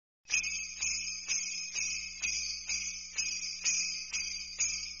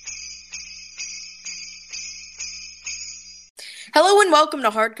Hello and welcome to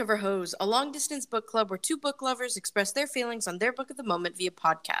Hardcover Hose, a long-distance book club where two book lovers express their feelings on their book of the moment via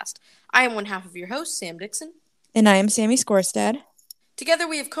podcast. I am one half of your host, Sam Dixon. And I am Sammy Skorstad. Together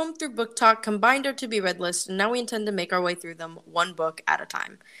we have combed through Book Talk, combined our to-be-read list, and now we intend to make our way through them one book at a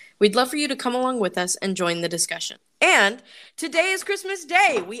time. We'd love for you to come along with us and join the discussion. And today is Christmas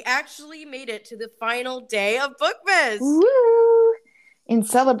Day. We actually made it to the final day of Bookmas. Woo! In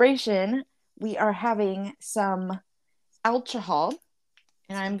celebration, we are having some alcohol,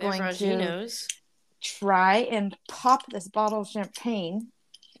 and I'm going to try and pop this bottle of champagne.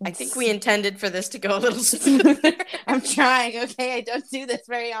 I think we intended for this to go a little smoother. I'm trying, okay? I don't do this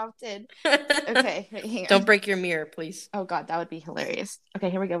very often. Okay, wait, hang on. Don't break your mirror, please. Oh, God, that would be hilarious. Okay,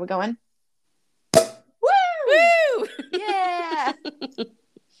 here we go. We're going. Woo! Woo! Yeah!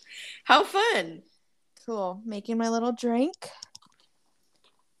 How fun. Cool. Making my little drink.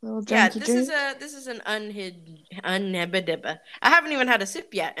 Yeah, this is an unhinged. I haven't even had a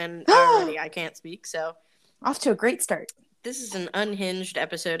sip yet, and already I can't speak. So off to a great start. This is an unhinged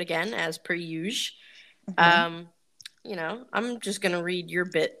episode again, as per usual. I'm just gonna read your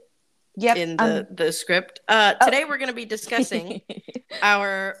bit. Yep, in the script. Today we're gonna be discussing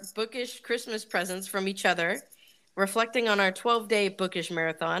our bookish Christmas presents from each other, reflecting on our 12-day bookish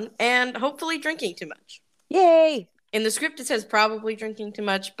marathon, and hopefully drinking too much. Yay! In the script, it says probably drinking too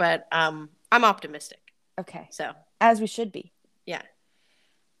much, but I'm optimistic. Okay. So as we should be. Yeah.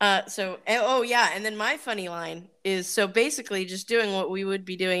 And then my funny line is, so basically just doing what we would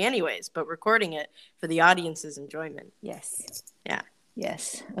be doing anyways, but recording it for the audience's enjoyment. Yes. Yeah.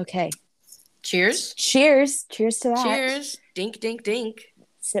 Yes. Okay. Cheers. Cheers. Cheers to that. Cheers. Dink, dink, dink.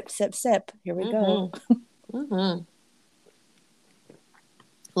 Sip, sip, sip. Here we go. Mm-hmm. A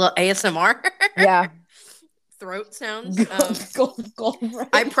little ASMR. Yeah. Throat sounds. Gold, right.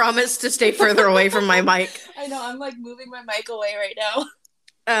 I promise to stay further away from my mic. I know. I'm like moving my mic away right now.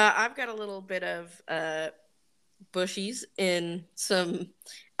 I've got a little bit of bushies in some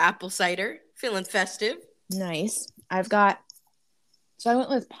apple cider. Feeling festive. Nice. I went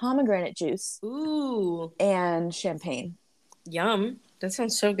with pomegranate juice. Ooh. And champagne. Yum. That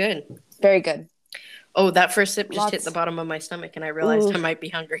sounds so good. Very good. Oh, that first sip just hit the bottom of my stomach, and I realized I might be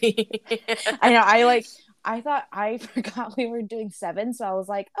hungry. I know. I forgot we were doing 7, so I was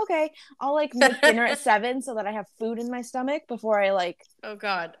like, okay, I'll like make dinner at 7 so that I have food in my stomach before I like. Oh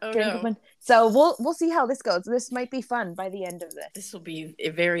God! Oh no! So we'll see how this goes. This might be fun by the end of this. This will be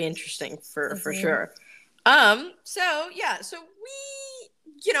very interesting for sure. So we,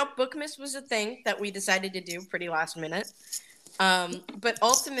 Bookmas was a thing that we decided to do pretty last minute. But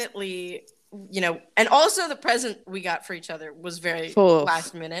ultimately, and also the present we got for each other was very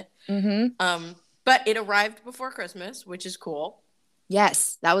last minute. Mm-hmm. But it arrived before Christmas, which is cool.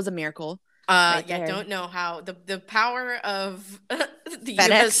 Yes, that was a miracle. Don't know how the power of the FedEx.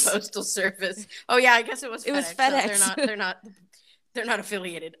 U.S. Postal Service. Oh yeah, I guess it was FedEx. It was FedEx. So they're not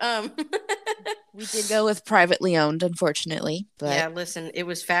affiliated. We did go with privately owned, unfortunately. But yeah, listen, it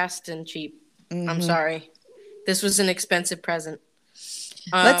was fast and cheap. Mm-hmm. I'm sorry. This was an expensive present.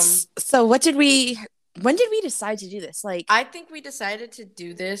 When did we decide to do this? I think we decided to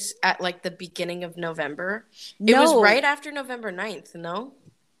do this at like the beginning of November. No. It was right after November 9th, no?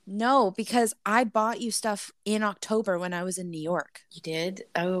 No, because I bought you stuff in October when I was in New York. You did?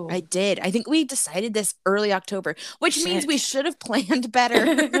 Oh. I did. I think we decided this early October, which means we should have planned better.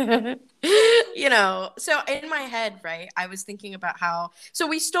 So in my head, right, I was thinking about so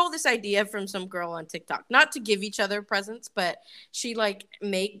we stole this idea from some girl on TikTok, not to give each other presents, but she like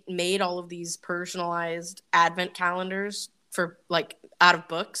made all of these personalized advent calendars for like out of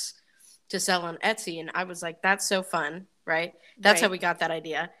books to sell on Etsy. And I was like, that's so fun, right? That's how we got that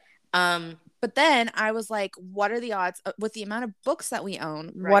idea. But then I was like, what are the odds with the amount of books that we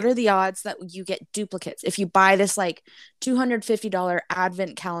own? Right. What are the odds that you get duplicates? If you buy this like $250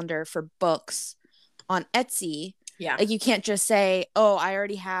 advent calendar for books on Etsy, like you can't just say, oh, I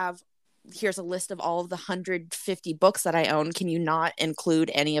already have, here's a list of all of the 150 books that I own. Can you not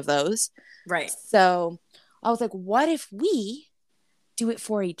include any of those? Right. So I was like, what if we do it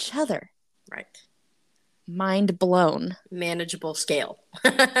for each other? Right. Mind blown. Manageable scale.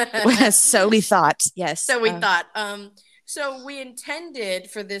 So we thought. Yes. So we thought. So we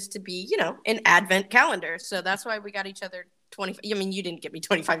intended for this to be, an advent calendar. So that's why we got each other 20. I mean, you didn't get me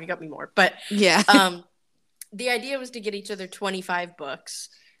 25. You got me more. But yeah. The idea was to get each other 25 books,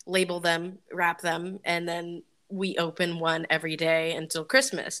 label them, wrap them, and then we open one every day until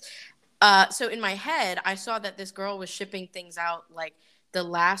Christmas. So in my head, I saw that this girl was shipping things out like the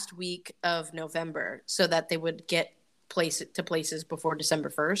last week of November so that they would get places before December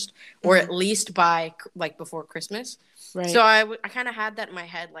 1st, or at least by like before Christmas. Right. So I kind of had that in my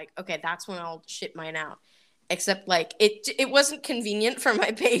head, like, okay, that's when I'll ship mine out. Except like it wasn't convenient for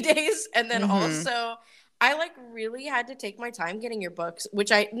my paydays, and then also I like really had to take my time getting your books,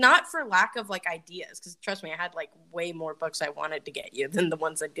 which I, not for lack of like ideas, because trust me, I had like way more books I wanted to get you than the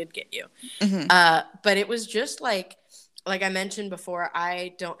ones I did get you. But it was just like I mentioned before,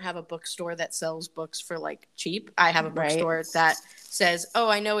 I don't have a bookstore that sells books for like cheap. I have a bookstore that says, oh,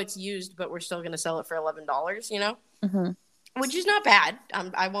 I know it's used, but we're still going to sell it for $11, you know, which is not bad.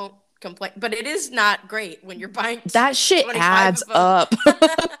 I won't complain, but it is not great when you're buying that shit adds up.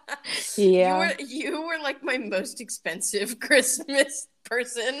 Yeah, you were like my most expensive Christmas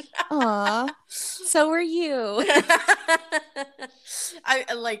person. Aw, so were you.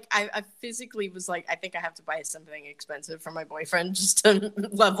 I physically was like, I think I have to buy something expensive for my boyfriend just to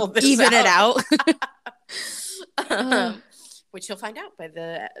level this even it out. Which you'll find out by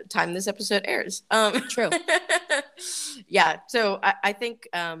the time this episode airs. True. Yeah, so I think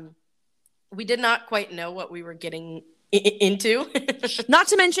we did not quite know what we were getting into. Not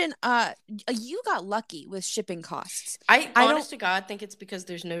to mention, you got lucky with shipping costs. I honest to God think it's because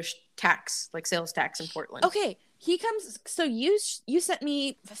there's no tax, like sales tax in Portland. Okay, he comes. So you sent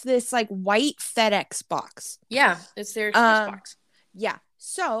me this like white FedEx box. Yeah, it's their box. Yeah.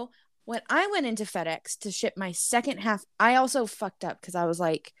 So when I went into FedEx to ship my second half, I also fucked up because I was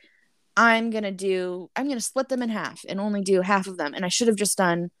like, I'm gonna split them in half and only do half of them, and I should have just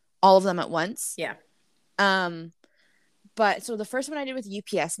done all of them at once. Yeah. But so the first one I did with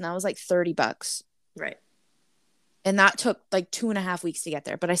UPS, and that was like $30. Right. And that took like 2.5 weeks to get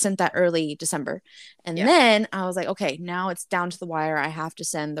there. But I sent that early December. And then I was like, okay, now it's down to the wire. I have to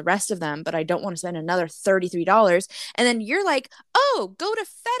send the rest of them, but I don't want to spend another $33. And then you're like, oh, go to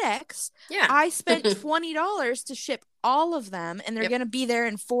FedEx. Yeah. I spent $20 to ship all of them, and they're going to be there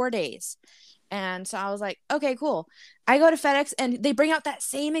in 4 days. And so I was like, okay, cool. I go to FedEx, and they bring out that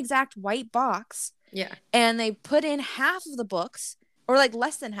same exact white box. Yeah. And they put in half of the books, or like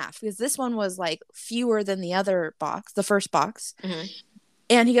less than half, because this one was like fewer than the other box, the first box.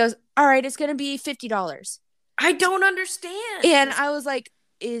 And he goes, all right, it's going to be $50. I don't understand. And I was like,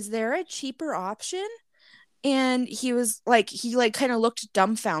 is there a cheaper option? And he was like, kind of looked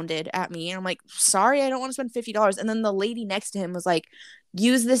dumbfounded at me. And I'm like, sorry, I don't want to spend $50. And then the lady next to him was like,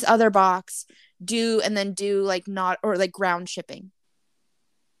 use this other box, do like not, or like ground shipping.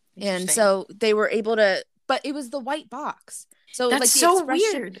 And so they were able to, but it was the white box. So that's like so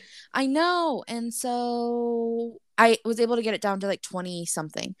weird. I know. And so I was able to get it down to like 20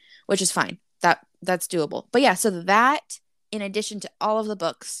 something, which is fine. That's doable. But yeah, so that in addition to all of the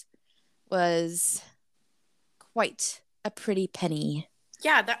books was quite a pretty penny.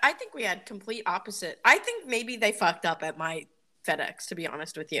 Yeah, I think we had complete opposite. I think maybe they fucked up at my FedEx, to be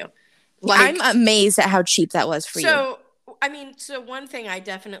honest with you. Like, I'm amazed at how cheap that was for you. So one thing I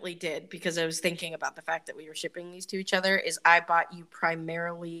definitely did, because I was thinking about the fact that we were shipping these to each other, is I bought you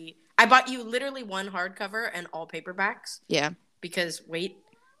literally one hardcover and all paperbacks. Yeah. Because hi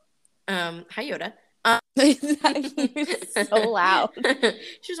Yoda. So loud.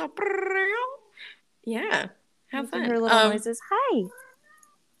 She's all, yeah. Have fun. Her little noises. Hi.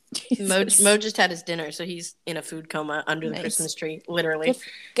 Mo just had his dinner, so he's in a food coma under the Christmas tree, literally.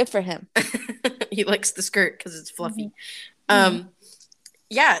 Good for him. He likes the skirt because it's fluffy.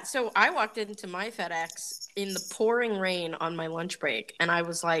 Yeah, so I walked into my FedEx in the pouring rain on my lunch break, and I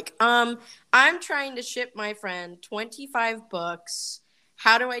was like, I'm trying to ship my friend 25 books.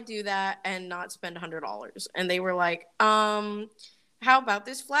 How do I do that and not spend $100? And they were like, how about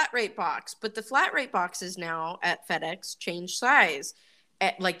this flat rate box? But the flat rate boxes now at FedEx change size,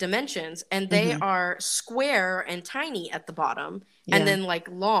 at like dimensions, and they are square and tiny at the bottom, and then like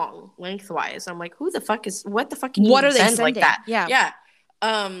long lengthwise. I'm like, what the fuck can you what are they send sending? Like that? Yeah.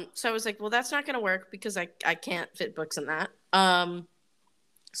 So I was like, well, that's not gonna work because I can't fit books in that.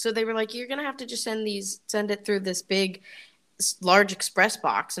 So they were like, you're gonna have to just send it through this big large express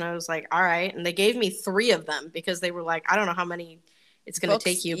box. And I was like, all right. And they gave me 3 of them because they were like, I don't know how many it's going to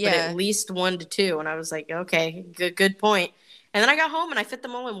take you, but at least 1 to 2. And I was like, okay, good point. And then I got home and I fit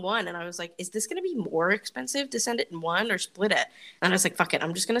them all in one. And I was like, is this going to be more expensive to send it in one or split it? And I was like, fuck it.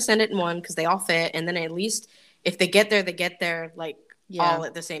 I'm just going to send it in one because they all fit. And then at least if they get there like all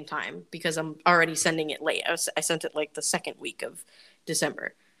at the same time, because I'm already sending it late. I sent it like the second week of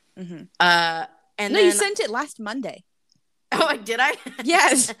December. And then you sent it last Monday. Oh, did I?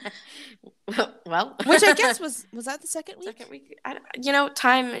 Yes. Well, which I guess was that the second week? Second week.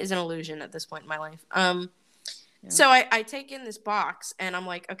 Time is an illusion at this point in my life. So I take in this box and I'm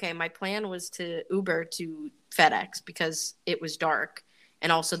like, okay, my plan was to Uber to FedEx because it was dark.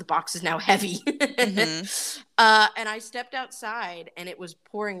 And also the box is now heavy. Mm-hmm. And I stepped outside and it was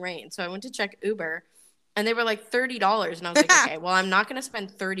pouring rain. So I went to check Uber and they were like $30. And I was like, okay, well, I'm not going to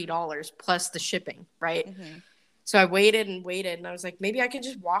spend $30 plus the shipping, right? Mm-hmm. So I waited and I was like, maybe I can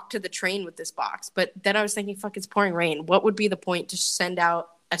just walk to the train with this box. But then I was thinking, fuck, it's pouring rain. What would be the point to send out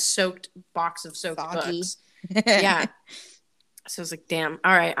a soaked box of soaked books? Yeah. So I was like, damn,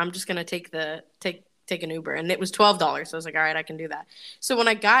 all right, I'm just gonna take an Uber. And it was $12. So I was like, all right, I can do that. So when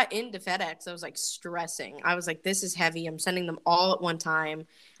I got into FedEx, I was like stressing. I was like, this is heavy. I'm sending them all at one time.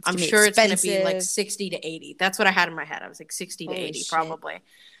 I'm sure it's gonna be like 60 to 80. That's what I had in my head. I was like 60 to 80 probably.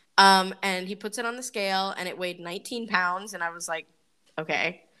 And he puts it on the scale and it weighed 19 pounds. And I was like,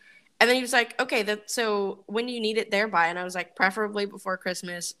 okay. And then he was like, okay, so when do you need it there by? And I was like, preferably before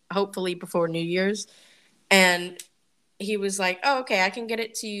Christmas, hopefully before New Year's. And he was like, oh, okay, I can get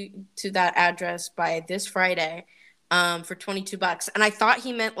it to that address by this Friday for $22. And I thought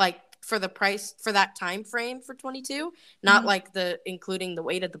he meant like for the price for that time frame for 22, not like including the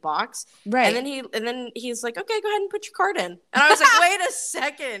weight of the box. Right. And then he's like, okay, go ahead and put your card in. And I was like, wait a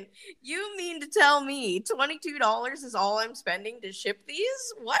second. You mean to tell me $22 is all I'm spending to ship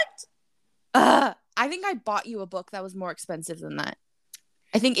these? What? I think I bought you a book that was more expensive than that.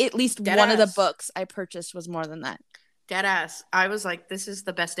 I think at least one of the books I purchased was more than that. Dead ass. I was like, this is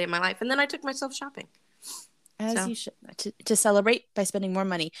the best day of my life. And then I took myself shopping. As you should. To celebrate by spending more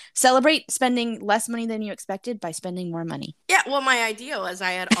money. Celebrate spending less money than you expected by spending more money. Yeah, well, my ideal is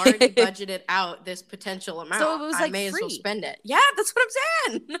I had already budgeted out this potential amount. So it was like I may free. As well spend it. Yeah, that's what I'm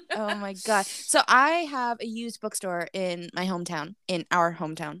saying. Oh my God. So I have a used bookstore in my hometown, in our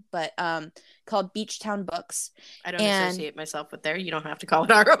hometown, but called Beachtown Books. I don't associate myself with there. You don't have to call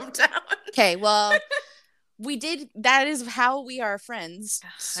it our hometown. Okay, well... that is how we are friends.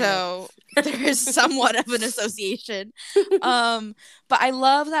 So there is somewhat of an association. But I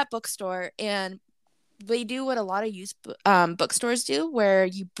love that bookstore, and they do what a lot of used bookstores do, where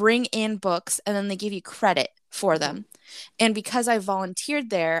you bring in books and then they give you credit for them. And because I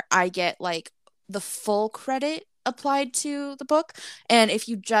volunteered there, I get like the full credit applied to the book. And if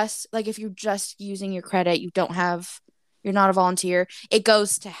you're just using your credit, you're not a volunteer, it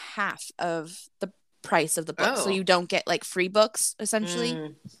goes to half of the price of the book. So you don't get like free books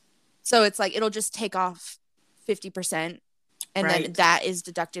essentially. So it's like it'll just take off 50% and then that is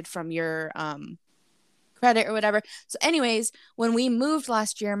deducted from your credit or whatever. So anyways, when we moved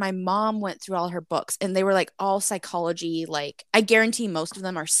last year, my mom went through all her books and they were like all psychology. Like I guarantee most of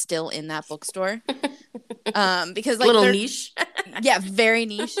them are still in that bookstore. Because like little niche. Yeah, very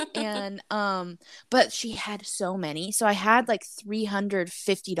niche. And but she had so many, so I had like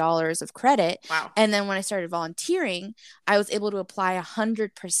 $350 of credit. Wow. And then when I started volunteering, I was able to apply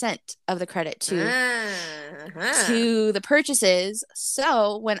 100% of the credit to the purchases.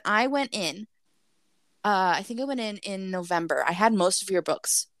 So when I went in, I think I went in November. I had most of your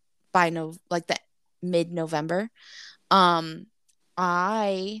books by the mid-November.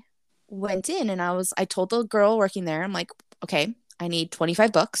 I went in and I told the girl working there, I'm like, okay, I need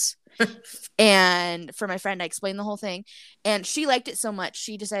 25 books. And for my friend, I explained the whole thing and she liked it so much.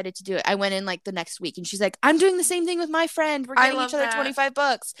 She decided to do it. I went in like the next week and she's like, I'm doing the same thing with my friend. We're getting each other 25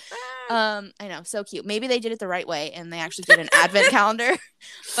 books. I know. So cute. Maybe they did it the right way and they actually did an advent calendar,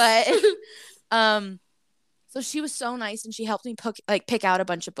 but, so she was so nice and she helped me pick out a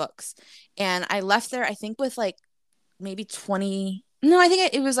bunch of books. And I left there, I think with like maybe 20. No, I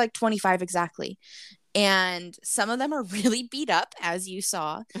think it was like 25 exactly. And some of them are really beat up, as you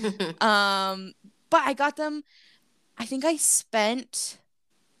saw. But I got them. I think I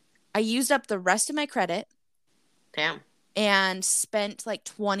used up the rest of my credit. Damn. And spent like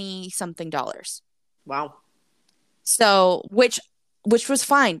 $20 something. Wow. So, which was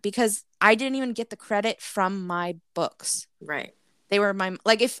fine because I didn't even get the credit from my books. Right. They were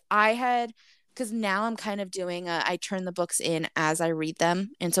if I had, because now I'm kind of doing I turn the books in as I read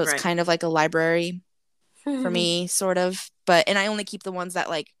them. And so it's kind of like a library for me, sort of. And I only keep the ones that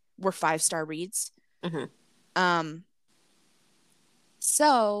like were 5-star reads. Mm-hmm.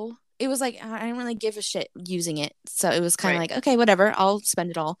 So it was like, I didn't really give a shit using it. So it was kind of like, okay, whatever, I'll spend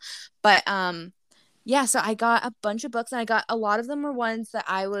it all. But yeah, so I got a bunch of books and I got a lot of them were ones that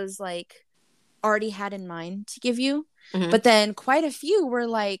I was like already had in mind to give you. Mm-hmm. But then quite a few were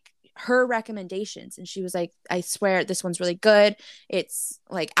like her recommendations. And she was like, I swear this one's really good. It's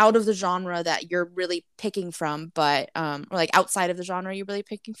like out of the genre that you're really picking from, but or like outside of the genre you're really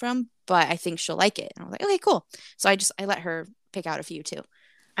picking from, but I think she'll like it. And I was like, okay, cool. So I let her pick out a few too.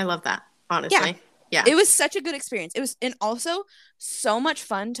 I love that, honestly. Yeah. It was such a good experience. It was, and also so much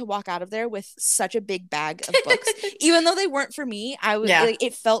fun to walk out of there with such a big bag of books. Even though they weren't for me, like,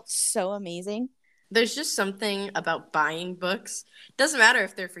 it felt so amazing. There's just something about buying books. Doesn't matter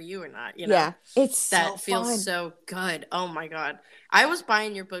if they're for you or not, you know. Yeah, it's that so feels fun. so good. Oh my god. I was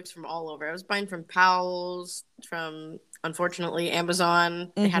buying your books from all over. I was buying from Powell's, from unfortunately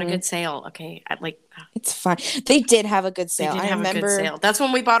Amazon. They had a good sale. Okay, it's fun. They did have a good sale. They did have a good sale. That's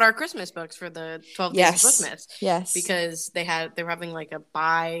when we bought our Christmas books for the 12 Days of Bookmas. Yes. Because they were having like a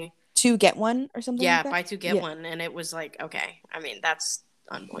buy two get one or something. Yeah, like that? buy two get one, and it was like, okay. I mean, that's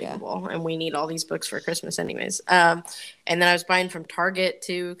unbelievable, and we need all these books for Christmas anyways. And then I was buying from Target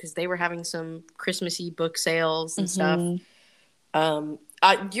too, because they were having some Christmassy book sales and stuff.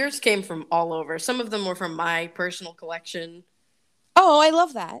 Yours came from all over. Some of them were from my personal collection. Oh, I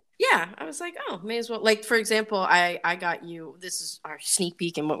love that. Yeah, I was like, oh, may as well. Like, for example, I got you, this is our sneak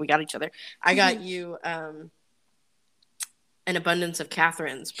peek in what we got each other. I got you An Abundance of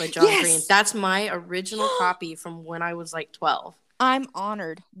Catherines by John Green. That's my original copy from when I was like 12. I'm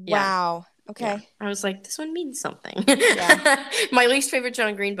honored. Wow. Okay. Yeah. I was like, this one means something. Yeah. My least favorite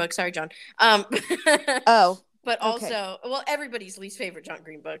John Green book. Sorry, John. But also, well, everybody's least favorite John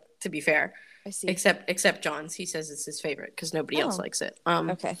Green book, to be fair. I see. Except John's. He says it's his favorite because nobody else likes it.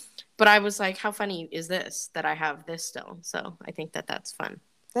 Okay. But I was like, how funny is this that I have this still? So I think that's fun.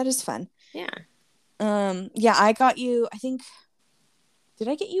 That is fun. Yeah. Yeah, I got you, I think, did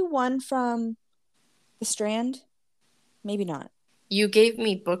I get you one from The Strand? Maybe not. You gave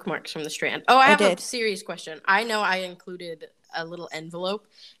me bookmarks from The Strand. Oh, I have a serious question. I know I included a little envelope.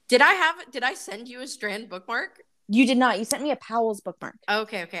 Did I send you a Strand bookmark? You did not. You sent me a Powell's bookmark.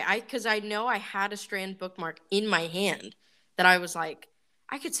 Okay. Because I know I had a Strand bookmark in my hand that I was like,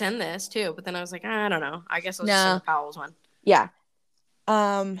 I could send this too. But then I was like, I don't know. I guess I'll just send the Powell's one. Yeah.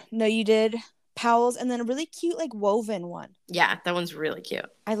 No, you did Powell's and then a really cute like woven one. Yeah, that one's really cute.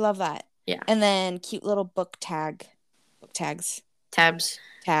 I love that. Yeah. And then cute little book tags. Tabs.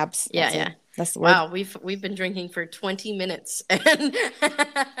 Yeah. That's the word. Wow, we've been drinking for 20 minutes and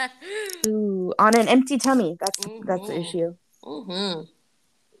Ooh, on an empty tummy. That's the issue. I'm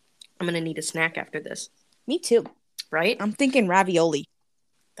gonna need a snack after this. Me too. Right? I'm thinking ravioli.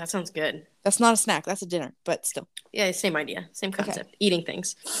 That sounds good. That's not a snack. That's a dinner, but still. Yeah, same idea. Same concept. Okay. Eating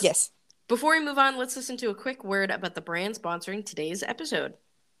things. Yes. Before we move on, let's listen to a quick word about the brand sponsoring today's episode.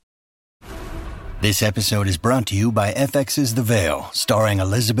 This episode is brought to you by FX's The Veil, starring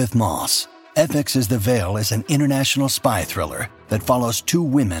Elizabeth Moss. FX's The Veil is an international spy thriller that follows two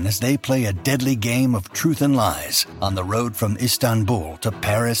women as they play a deadly game of truth and lies on the road from Istanbul to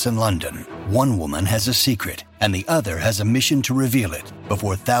Paris and London. One woman has a secret, and the other has a mission to reveal it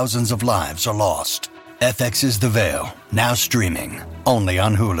before thousands of lives are lost. FX's The Veil, now streaming, only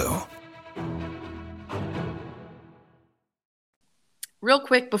on Hulu. Real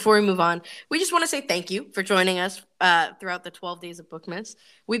quick before we move on, we just want to say thank you for joining us throughout the 12 Days of Bookmas.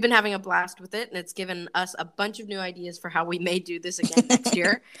 We've been having a blast with it, and it's given us a bunch of new ideas for how we may do this again next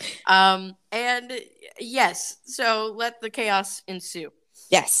year. And yes, so let the chaos ensue.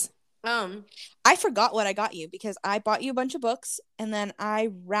 Yes. I forgot what I got you because I bought you a bunch of books, and then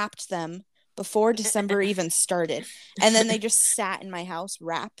I wrapped them before December even started. And then they just sat in my house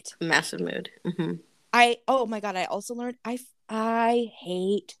wrapped. Massive mood. Mm-hmm. Oh my God, I also learned I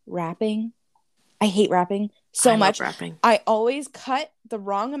hate wrapping. I hate wrapping so much. Wrapping. I always cut the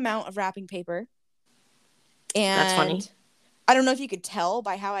wrong amount of wrapping paper. And that's funny. I don't know if you could tell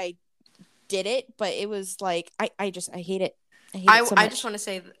by how I did it, but it was like I hate it. I hate it so much. I just want to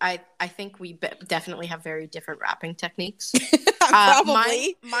say I think we definitely have very different wrapping techniques.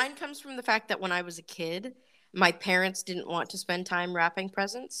 Probably. Mine comes from the fact that when I was a kid, my parents didn't want to spend time wrapping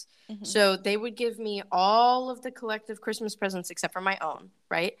presents. Mm-hmm. So they would give me all of the collective Christmas presents except for my own,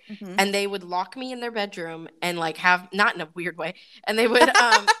 right? Mm-hmm. And they would lock me in their bedroom and like have, not in a weird way, and they would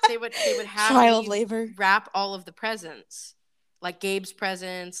they would have child labor wrap all of the presents. Like Gabe's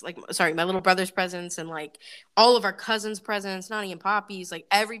presents, my little brother's presents, and like all of our cousins' presents, Nani and Poppy's, like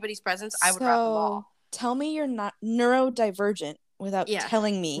everybody's presents, I would wrap them all. Tell me you're not neurodivergent without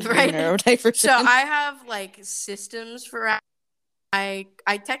telling me you're neurodivergent. So I have like systems for wrapping. I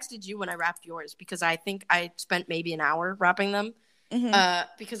texted you when I wrapped yours because I think I spent maybe an hour wrapping them. Mm-hmm.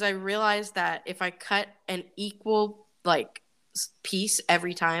 Because I realized that if I cut an equal like piece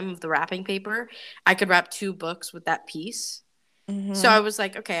every time of the wrapping paper, I could wrap 2 books with that piece. Mm-hmm. So I was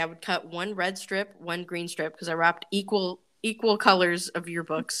like, okay, I would cut 1 red strip, 1 green strip because I wrapped equal colors of your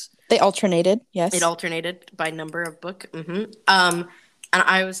books. They alternated, yes. It alternated by number of book. Mm-hmm. And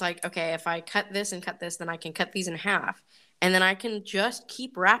I was like, okay, if I cut this and cut this, then I can cut these in half. and then I can just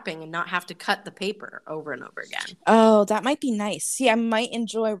keep wrapping and not have to cut the paper over and over again. Oh, that might be nice. See, I might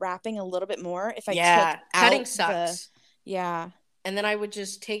enjoy wrapping a little bit more if I took cutting out sucks. Yeah. And then I would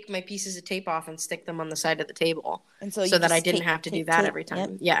just take my pieces of tape off and stick them on the side of the table, and so that I didn't have to do that every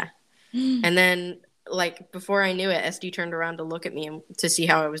time. Yep. Yeah. And then, like, before I knew it, SD turned around to look at me and to see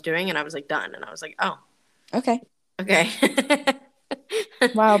how I was doing, and I was like, done. And I was like, oh. Okay.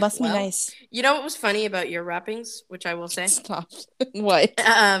 Wow, must be nice. You know what was funny about your wrappings, which I will say? Stop. What?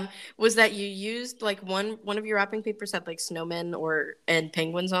 Was that you used, like, one of your wrapping papers had, like, snowmen and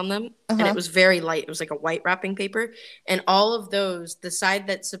penguins on them, and it was very light. It was like a white wrapping paper, and all of those, the side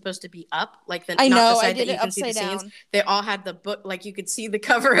that's supposed to be up, like the the side that you can see the scenes, they all had the book, like you could see the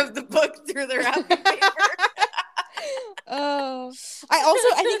cover of the book through the wrapping paper. Oh,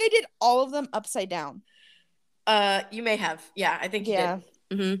 I think I did all of them upside down. You may have. Yeah, I think you did.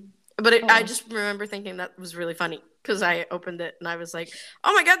 Mm-hmm. But I just remember thinking that was really funny because I opened it and I was like,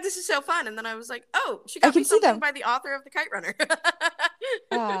 oh my God, this is so fun. And then I was like, oh, she got me something by the author of The Kite Runner.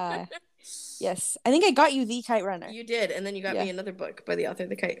 Yes. I think I got you The Kite Runner. You did. And then you got me another book by the author of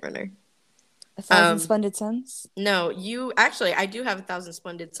The Kite Runner. 1,000 Splendid Suns? No, I do have 1,000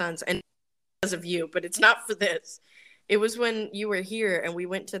 Splendid Suns, and because of you, but it's not for this. It was when you were here and we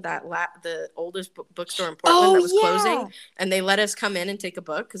went to the oldest bookstore in Portland that was closing, and they let us come in and take a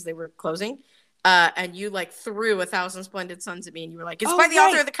book because they were closing. And you like threw 1,000 Splendid Suns at me, and you were like, "It's by the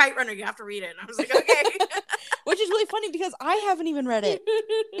author of The Kite Runner. You have to read it." And I was like, "Okay," which is really funny because I haven't even read it,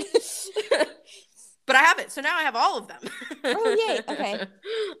 but I have it, so now I have all of them. Oh yay! Okay.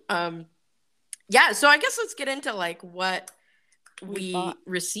 Yeah. So I guess let's get into like what we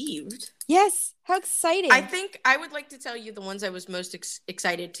received. Yes, how exciting! I think I would like to tell you the ones I was most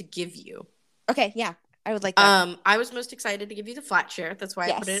excited to give you. Okay, yeah, I would like that. I was most excited to give you the flat share. That's why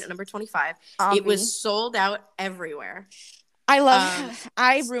I put it at number 25. It was sold out everywhere.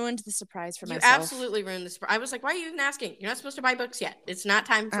 I ruined the surprise for myself. You absolutely ruined the surprise. I was like, why are you even asking? You're not supposed to buy books yet. It's not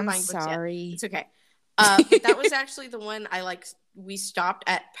time for buying books yet. It's okay. But that was actually the one we stopped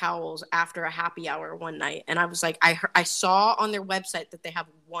at Powell's after a happy hour one night, and I was like, I saw on their website that they have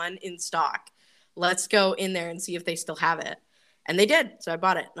one in stock. Let's go in there and see if they still have it. And they did. So I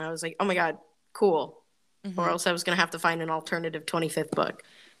bought it, and I was like, oh my God, cool. Mm-hmm. Or else I was going to have to find an alternative 25th book.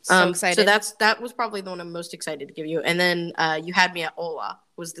 So excited. So that was probably the one I'm most excited to give you. And then You Had Me at Ola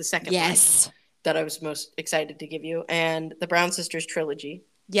was the second one that I was most excited to give you. And the Brown Sisters trilogy.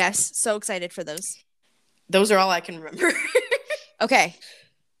 Yes, so excited for those. Those are all I can remember. Okay.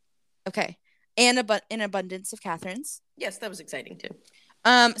 And An Abundance of Catherine's. Yes, that was exciting too.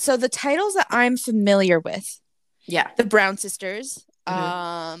 So the titles that I'm familiar with. Yeah. The Brown Sisters.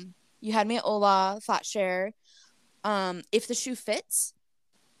 Mm-hmm. You Had Me at Ola, Flat Share. If the Shoe Fits.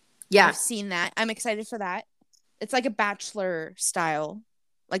 Yeah. I've seen that. I'm excited for that. It's like a Bachelor style.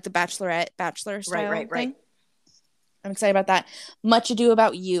 Like the Bachelor style. Right. I'm excited about that. Much Ado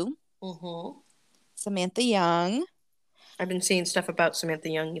About You. Mm-hmm. Samantha Young. I've been seeing stuff about Samantha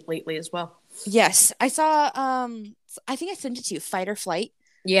Young lately as well. Yes. I saw, I think I sent it to you, Fight or Flight.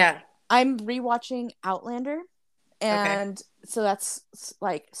 Yeah. I'm rewatching Outlander. And so that's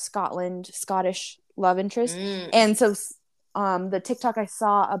like Scottish love interest. Mm. And so the TikTok I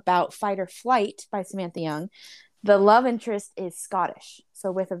saw about Fight or Flight by Samantha Young, the love interest is Scottish.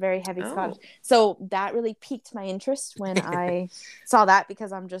 So with a very heavy Scottish. So that really piqued my interest when I saw that,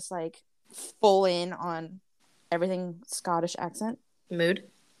 because I'm just like full in on everything Scottish accent. Mood.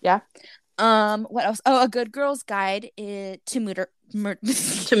 Yeah. What else? Oh, A Good Girl's Guide to Murder.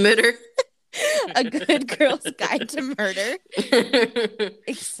 To Murder. A Good Girl's Guide to Murder.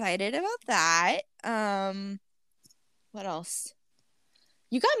 Excited about that. What else?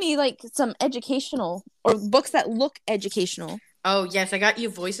 You got me like some educational or books that look educational. Oh, yes. I got you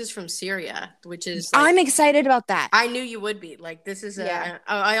Voices from Syria, which is... I'm excited about that. I knew you would be. Like, this is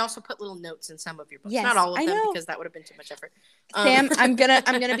I also put little notes in some of your books. Yes, not all of them, because that would have been too much effort. Sam, I'm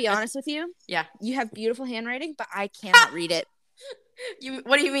gonna be honest with you. Yeah. You have beautiful handwriting, but I cannot read it.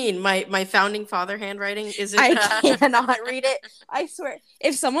 What do you mean? My founding father handwriting isn't... I cannot read it. I swear.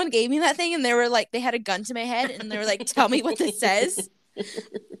 If someone gave me that thing and they were like, they had a gun to my head and they were like, tell me what this says...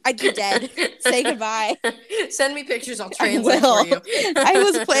 I'd be dead. Say goodbye. Send me pictures. I'll translate for you. I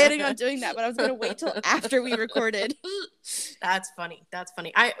was planning on doing that, but I was going to wait till after we recorded. That's funny.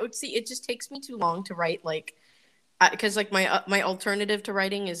 I see. It just takes me too long to write, like, because like my alternative to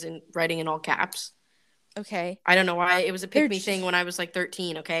writing is writing in all caps. Okay. I don't know why. It was a pick-me thing when I was like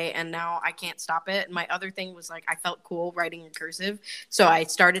 13, okay? And now I can't stop it. And my other thing was like I felt cool writing in cursive. So I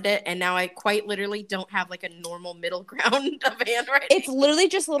started it, and now I quite literally don't have like a normal middle ground of handwriting. It's literally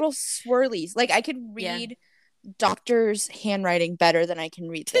just little swirlies. Like I could read doctor's handwriting better than I can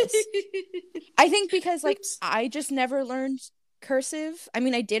read this. I think because like I just never learned cursive. I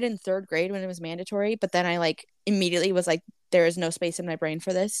mean, I did in 3rd grade when it was mandatory, but then I like immediately was like, there is no space in my brain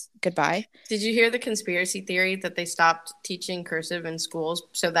for this. Goodbye. Did you hear the conspiracy theory that they stopped teaching cursive in schools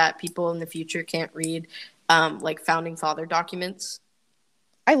so that people in the future can't read like founding father documents?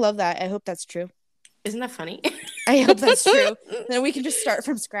 I love that. I hope that's true. Isn't that funny? I hope that's true. Then we can just start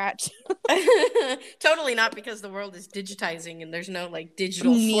from scratch. Totally not, because the world is digitizing and there's no like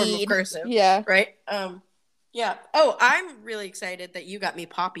digital form of cursive. Yeah. Right? Yeah. Oh, I'm really excited that you got me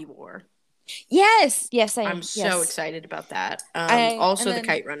Poppy War. Yes. Yes, I am. I'm so excited about that. Also the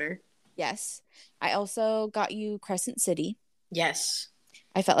Kite Runner. Yes. I also got you Crescent City. Yes.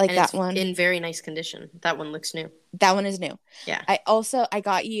 I felt like and that one. In very nice condition. That one looks new. That one is new. Yeah. I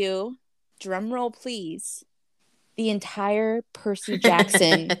got you, drum roll please, the entire Percy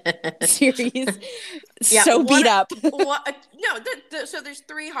Jackson series. Yeah, so beat up. So there's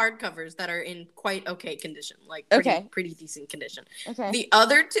 3 hardcovers that are in quite okay condition, like pretty decent condition. Okay. The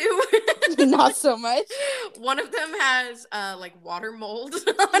other 2, not so much. One of them has like water mold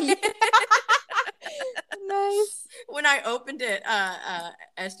on it. Nice. When I opened it,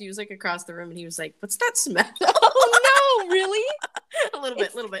 Esty was like across the room and he was like, "What's that smell?" Oh no, really? a little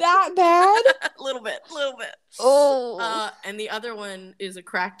bit. That bad? a little bit. Oh. And the other one is a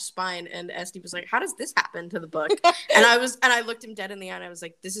cracked spine, and Esty was like, "How does this happen to the book?" and I looked him dead in the eye and I was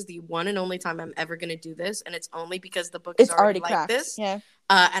like, "This is the one and only time I'm ever gonna do this, and it's only because the book is already like cracked. This." Yeah.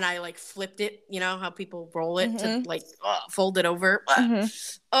 And I like flipped it, you know how people roll it to like fold it over.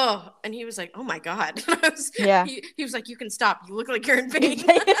 Oh, and he was like, "Oh my god!" He was like, "You can stop. You look like you're in pain."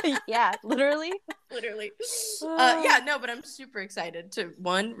 Yeah, literally. But I'm super excited to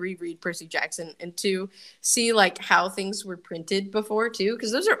 1, reread Percy Jackson, and 2, see like how things were printed before too,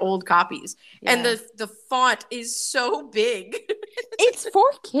 because those are old copies, and the font is so big. It's for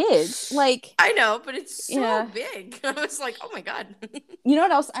kids. Like, I know, but it's so big. I was like, "Oh my god!" You know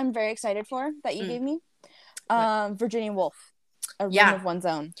what else I'm very excited for that you gave me? Virginia Woolf, A Room of One's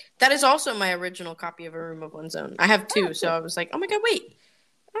Own. That is also my original copy of A Room of One's Own. I have 2, so I was like, "Oh my god, wait!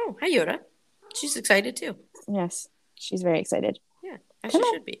 Oh, hi Yoda." She's excited too. Yes, she's very excited. Yeah, she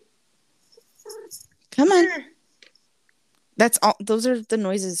should be. Come on. That's all. Those are the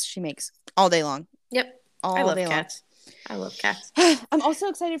noises she makes all day long. Yep. I love cats. I love cats. I'm also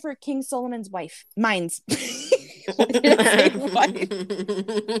excited for King Solomon's wife. Mines.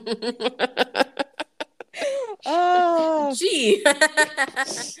 Oh, gee.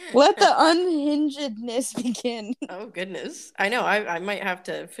 Let the unhingedness begin. Oh goodness, I know. I might have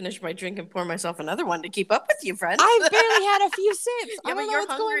to finish my drink and pour myself another one to keep up with you, friend. I barely had a few sips. Yeah, but you're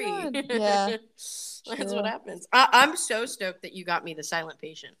hungry. Yeah, that's what happens. I'm so stoked that you got me The Silent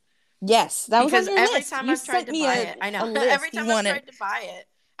Patient. Yes, that was because on your every list. time You I've tried to buy it, I know. Every time I've tried to buy it,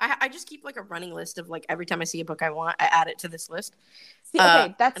 I just keep like a running list of like every time I see a book I want, I add it to this list. See,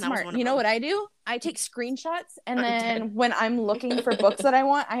 okay, that's smart. You know what I do? I take screenshots, and then when I'm looking for books that I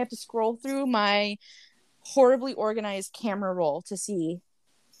want, I have to scroll through my horribly organized camera roll to see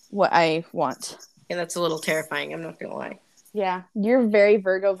what I want. Yeah, that's a little terrifying. I'm not gonna lie. Yeah, you're very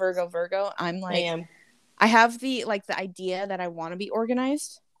Virgo. I'm like, I am. I have the idea that I want to be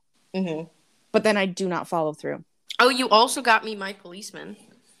organized, but then I do not follow through. Oh, you also got me My Policeman.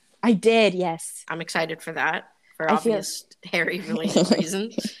 I did, yes. I'm excited for that. For obvious Harry-related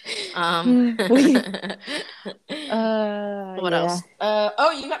reasons. What else?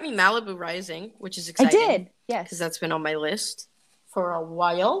 You got me Malibu Rising, which is exciting. I did, yes. Because that's been on my list for a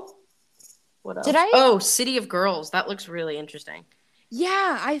while. What else? Did I? Oh, City of Girls. That looks really interesting.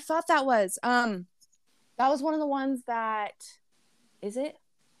 Yeah, I thought that was. That was one of the ones that... Is it?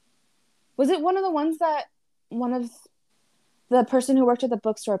 Was it one of the ones that one of the person who worked at the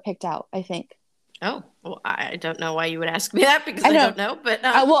bookstore picked out, I think? Oh, well, I don't know why you would ask me that, because I don't know, but...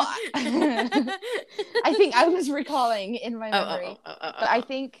 I think I was recalling in my memory. But I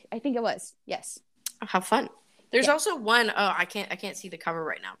think it was, yes. Oh, how fun. There's also one, I can't see the cover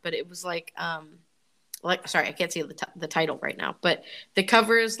right now, but it was like sorry, I can't see the title right now, but the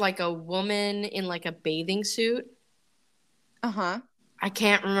cover is like a woman in like a bathing suit. Uh-huh. I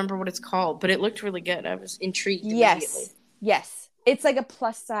can't remember what it's called, but it looked really good. I was intrigued immediately. Yes. It's like a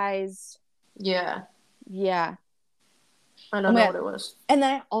plus size... Yeah. I don't know what it was. And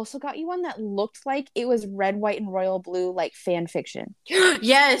then I also got you one that looked like it was red, white, and royal blue, like fan fiction.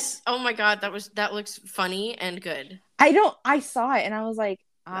 Yes. Oh my god, that looks funny and good. I saw it and I was like,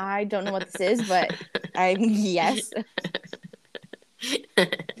 I don't know what this is, but yes.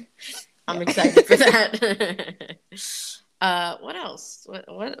 I'm excited for that. What else?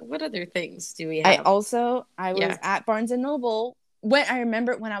 What other things do we have? I was at Barnes and Noble I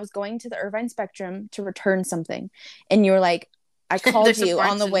remember when I was going to the Irvine Spectrum to return something, and you were like, I called you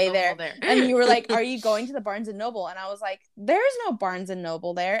on the way there, and you were like, "Are you going to the Barnes and Noble?" And I was like, "There's no Barnes and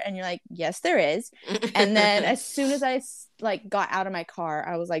Noble there." And you're like, "Yes, there is." And then as soon as I like got out of my car,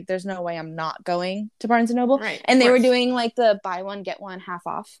 I was like, "There's no way I'm not going to Barnes and Noble." Right, and they were doing like the buy one get one half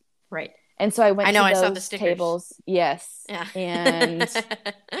off. Right. And so I went to those I saw the stickers. Tables. Yes. Yeah. And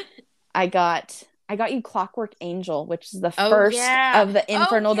I got you Clockwork Angel, which is the first of the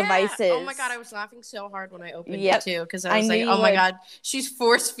Infernal Devices. Oh my god, I was laughing so hard when I opened it too, because I was like, oh my god, she's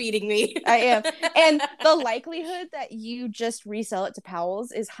force feeding me. I am. And the likelihood that you just resell it to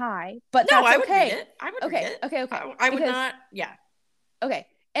Powell's is high, but that's I okay. would read it. I would read it. Okay. I would not, Okay.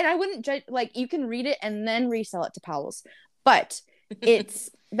 And I wouldn't judge, like, you can read it and then resell it to Powell's. But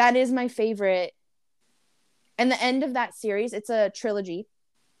that is my favorite. And the end of that series, it's a trilogy.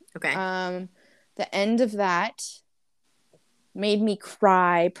 Okay. The end of that made me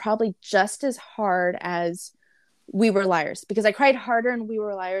cry probably just as hard as We Were Liars, because I cried harder in We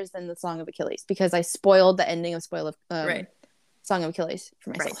Were Liars than the Song of Achilles, because I spoiled the ending of Song of Achilles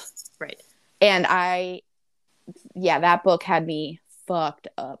for myself. Right. And that book had me fucked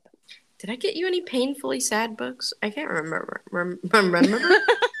up. Did I get you any painfully sad books? I can't remember. Remember?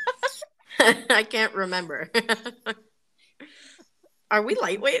 I can't remember. Are we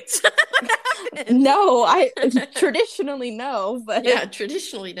lightweights? No, I traditionally no, but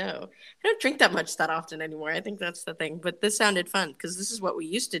traditionally no. I don't drink that much that often anymore. I think that's the thing. But this sounded fun because this is what we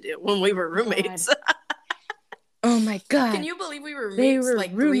used to do when we were roommates. Oh my god! Can you believe we were roommates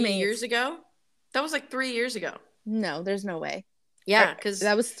 3 years ago? That was like 3 years ago. No, there's no way. Yeah, because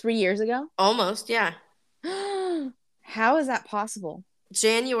that was 3 years ago. Almost, yeah. How is that possible?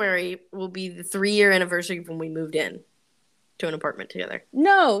 January will be the 3-year anniversary of when we moved in to an apartment together.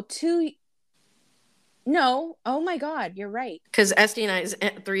 No. Oh my god, you're right. Because Esty and I's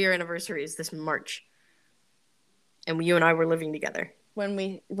 3-year anniversary is this March, and you and I were living together when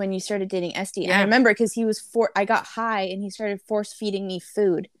you started dating Esty. Yeah. I remember because I got high and he started force feeding me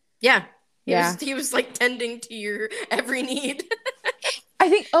food. Yeah. He was like tending to your every need. I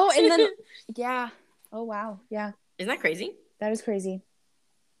think. Oh, and then yeah. Oh wow. Yeah. Isn't that crazy? That is crazy.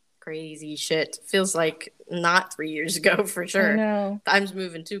 Crazy shit. Feels like not 3 years ago for sure. I know. Time's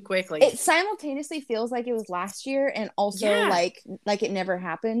moving too quickly. It simultaneously feels like it was last year and also like it never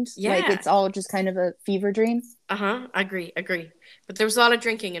happened. Yeah. Like it's all just kind of a fever dream. Uh-huh. Agree. But there was a lot of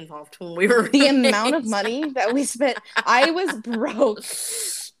drinking involved when we were the amount of money that we spent. I was broke.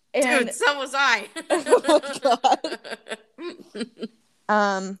 Dude, so was I. Oh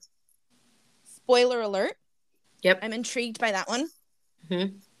god. Spoiler alert. Yep. I'm intrigued by that one.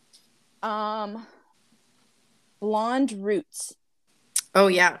 Mm-hmm. Blonde Roots. Oh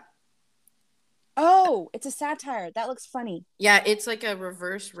yeah. Oh, it's a satire. That looks funny. Yeah, it's like a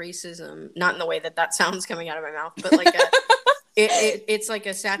reverse racism, not in the way that sounds coming out of my mouth, but like it's like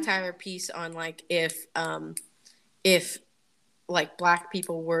a satire piece on like if like black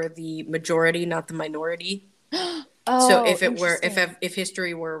people were the majority, not the minority. Oh, so if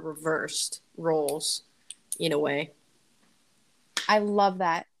history were reversed roles in a way. I love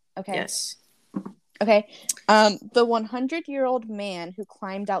that. Okay. Yes. Okay. The 100-year-old man who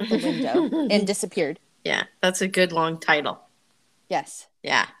climbed out the window and disappeared. Yeah, that's a good long title. Yes.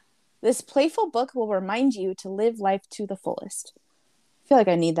 Yeah. This playful book will remind you to live life to the fullest. I feel like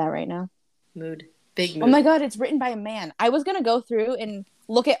I need that right now. Big mood. Oh my god, it's written by a man. I was gonna go through and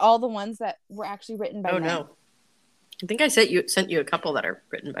look at all the ones that were actually written by men. No. I think I sent you a couple that are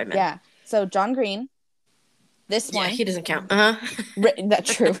written by men. Yeah. So John Green. This one. Yeah, he doesn't count. Uh-huh.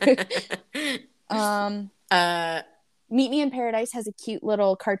 That's true. Meet Me in Paradise has a cute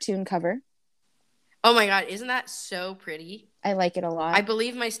little cartoon cover. Oh my god, isn't that so pretty? I like it a lot. I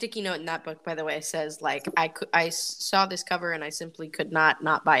believe my sticky note in that book, by the way, says like I saw this cover and I simply could not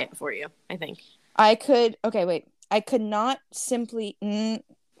buy it for you. I think I could. Okay, wait. I could not simply.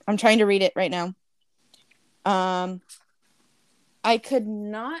 I'm trying to read it right now. I could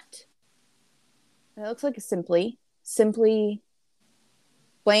not. It looks like a simply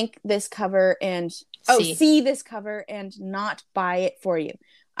blank this cover and see this cover and not buy it for you.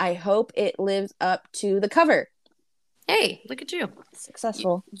 I hope it lives up to the cover. Hey, look at you.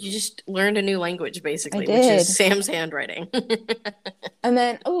 Successful. You just learned a new language, basically, which is Sam's handwriting. And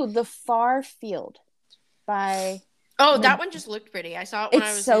then, The Far Field by... Oh, that one just looked pretty. I saw it when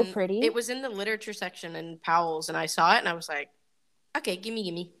I was so pretty. It was in the literature section in Powell's, and I saw it, and I was like, okay,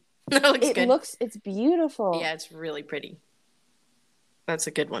 gimme. That looks good. It's beautiful. Yeah, it's really pretty. That's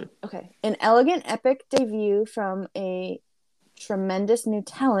a good one. Okay. An elegant epic debut from a tremendous new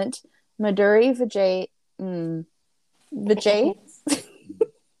talent, Madhuri Vijay. Vijay?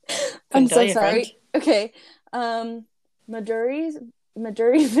 I'm so sorry. French. Okay. Madhuri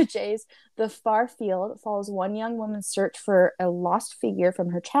Vijay's The Far Field follows one young woman's search for a lost figure from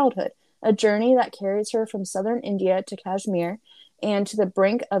her childhood, a journey that carries her from southern India to Kashmir and to the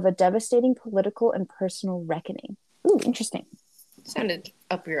brink of a devastating political and personal reckoning. Ooh, interesting. Sounded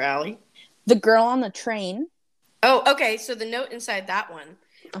up your alley. The Girl on the Train. Oh, okay. So the note inside that one.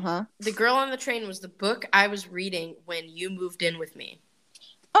 Uh-huh. The Girl on the Train was the book I was reading when you moved in with me.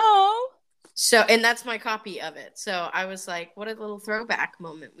 Oh. So, and that's my copy of it. So I was like, what a little throwback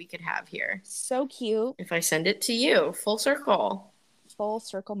moment we could have here. So cute. If I send it to you, full circle. Full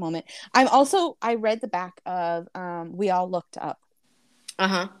circle moment. I read the back of We All Looked Up.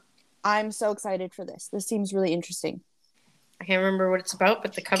 Uh-huh. I'm so excited for this. This seems really interesting. I can't remember what it's about,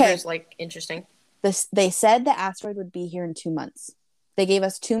 but the cover is like interesting. They said the asteroid would be here in 2 months. They gave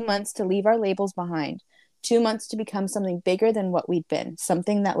us 2 months to leave our labels behind. 2 months to become something bigger than what we'd been.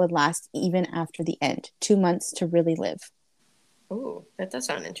 Something that would last even after the end. 2 months to really live. Ooh, that does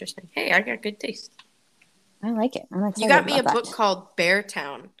sound interesting. Hey, I got good taste. I like it. I'm excited. You got me a book called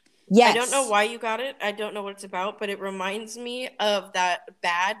Beartown. Yes. I don't know why you got it. I don't know what it's about, but it reminds me of that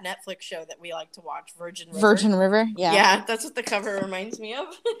bad Netflix show that we like to watch, Virgin River. Virgin River? Yeah. Yeah, that's what the cover reminds me of.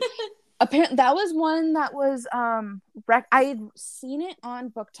 Apparently, that was one that was I had seen it on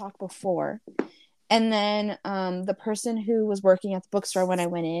Book Talk before, and then the person who was working at the bookstore when I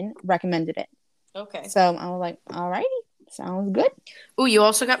went in recommended it. Okay. So I was like, alrighty, sounds good. Oh, you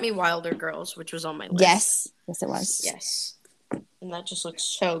also got me Wilder Girls, which was on my list. Yes, it was. Yes, and that just looks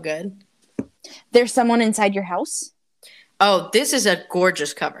so good. There's someone inside your house. Oh, this is a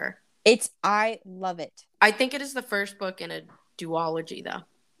gorgeous cover. I love it. I think it is the first book in a duology, though.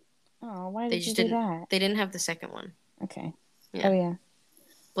 Oh, why did you do that? They didn't have the second one. Okay. Yeah. Oh, yeah.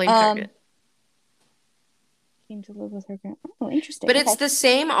 Blame Target. Came to live with her grandma. Oh, interesting. But it's the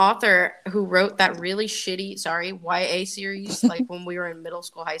same author who wrote that really shitty, YA series, like when we were in middle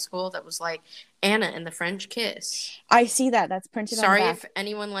school, high school, that was like Anna and the French Kiss. I see that. That's printed on the back. Sorry if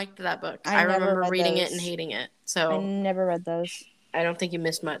anyone liked that book. I remember reading it and hating it. So I never read those. I don't think you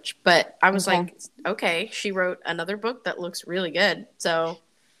missed much. But I was like, okay, she wrote another book that looks really good. So...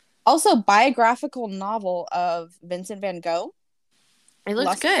 Also, biographical novel of Vincent van Gogh. It looks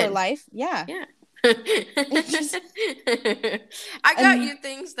Lust good. for Life. Yeah. Yeah. I got you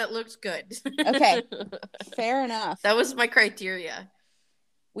things that looked good. Okay. Fair enough. That was my criteria.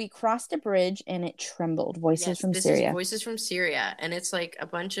 We crossed a bridge and it trembled. Voices from Syria. Is Voices from Syria. And it's like a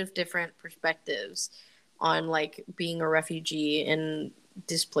bunch of different perspectives on like being a refugee and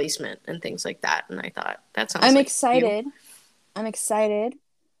displacement and things like that. And I thought, that sounds excited. I'm excited.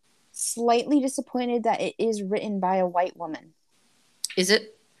 Slightly disappointed that it is written by a white woman. Is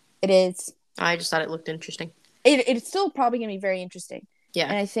it? It is. I just thought it looked interesting. It's still probably going to be very interesting. Yeah.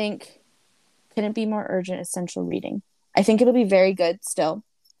 And I think, can it be more urgent, essential reading? I think it'll be very good still.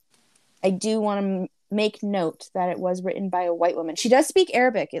 I do want to make note that it was written by a white woman. She does speak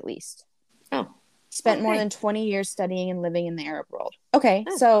Arabic, at least. Oh. Spent more than 20 years studying and living in the Arab world. Okay,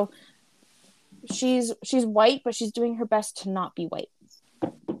 so she's white, but she's doing her best to not be white.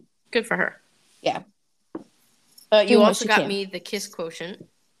 Good for her. Yeah. You also got me The Kiss Quotient.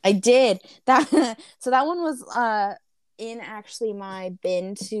 I did. So that one was in actually my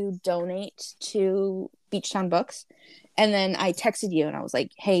bin to donate to Beachtown Books. And then I texted you and I was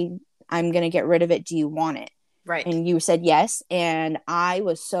like, hey, I'm going to get rid of it. Do you want it? Right. And you said yes. And I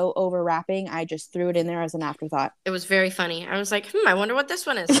was so overwrapping. I just threw it in there as an afterthought. It was very funny. I was like, I wonder what this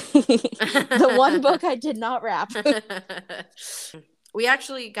one is. The one book I did not wrap. We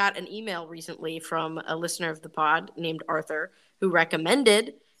actually got an email recently from a listener of the pod named Arthur who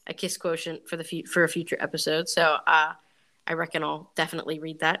recommended A Kiss Quotient for a future episode. So I reckon I'll definitely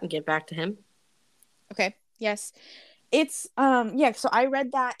read that and get back to him. Okay. Yes. It's so I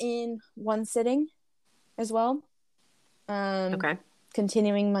read that in one sitting as well. Okay.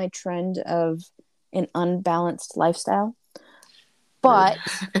 Continuing my trend of an unbalanced lifestyle. But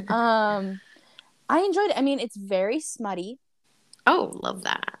I enjoyed it. I mean, it's very smutty. Oh, love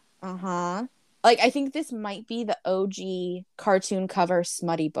that. Uh-huh. Like, I think this might be the OG cartoon cover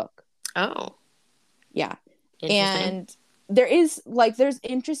smutty book. Oh. Yeah. And there's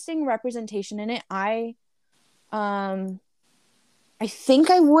interesting representation in it. I think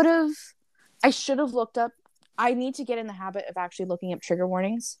I should have looked up. I need to get in the habit of actually looking up trigger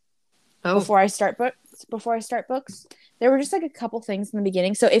warnings before I start books. There were just like a couple things in the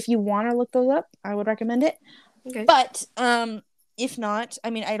beginning. So if you want to look those up, I would recommend it. Okay. But, if not, I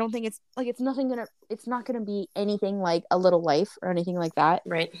mean, I don't think it's not gonna be anything like A Little Life or anything like that.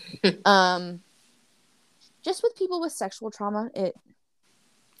 Right. Just with people with sexual trauma, it's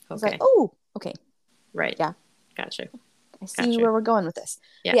okay. like, oh, okay. Right. Yeah. Gotcha. I see where we're going with this.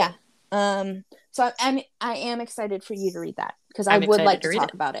 Yeah. So I am excited for you to read that because I would like to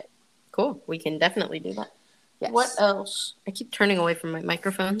talk about it. Cool. We can definitely do that. Yes. What else? I keep turning away from my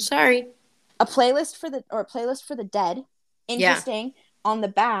microphone. Sorry. A playlist for the dead. Interesting. Yeah. On the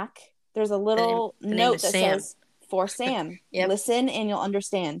back, there's a little note that says for Sam. Yep. Listen and you'll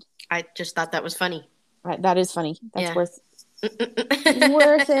understand. I just thought that was funny. Right. That is funny. That's worth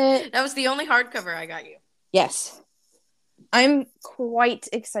it. That was the only hardcover I got you. Yes. I'm quite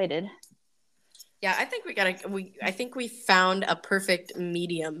excited. Yeah, I think we found a perfect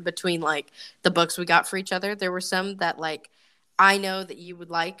medium between like the books we got for each other. There were some that like I know that you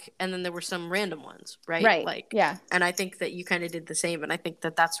would like, and then there were some random ones, right? Right. Like, yeah. And I think that you kind of did the same, and I think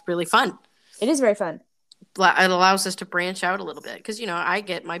that that's really fun. It is very fun. It allows us to branch out a little bit because I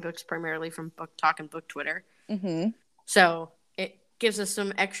get my books primarily from Book Talk and Book Twitter. Mm-hmm. So it gives us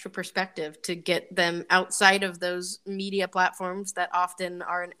some extra perspective to get them outside of those media platforms that often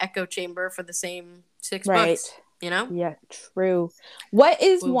are an echo chamber for the same 6 books. Yeah, true. What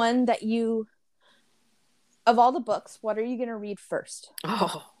is one that you, of all the books, what are you going to read first?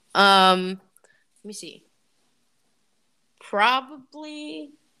 Let me see. Probably.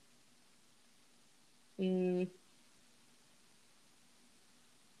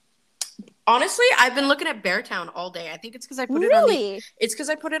 Honestly, I've been looking at Beartown all day. I think it's because I put it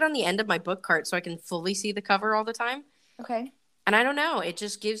on the end of my book cart so I can fully see the cover all the time. Okay. And I don't know, it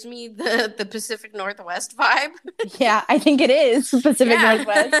just gives me the Pacific Northwest vibe. Yeah, I think it is Pacific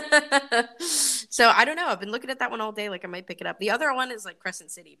Northwest. So I don't know. I've been looking at that one all day. Like I might pick it up. The other one is like Crescent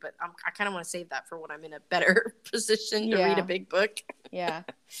City, but I kind of want to save that for when I'm in a better position to read a big book. Yeah.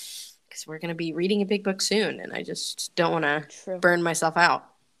 Because we're going to be reading a big book soon, and I just don't want to burn myself out.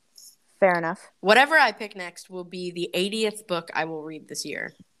 Fair enough. Whatever I pick next will be the 80th book I will read this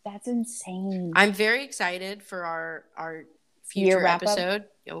year. That's insane. I'm very excited for our future episode.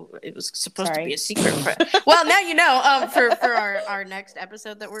 It was supposed to be a secret. Well, now you know for our next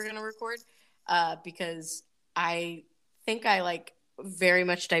episode that we're going to record because I think I like very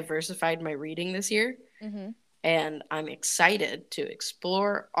much diversified my reading this year. Mm-hmm. And I'm excited to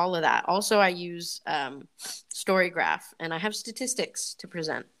explore all of that. Also, I use Storygraph, and I have statistics to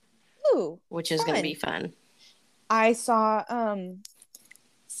present. Ooh, which is going to be fun. I saw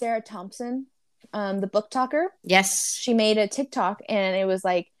Sarah Thompson, the book talker. Yes. She made a TikTok, and it was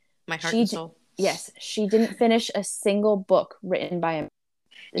like... My heart and soul. Yes. She didn't finish a single book written by him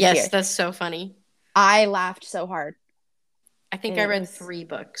this year. That's so funny. I laughed so hard. I think I read 3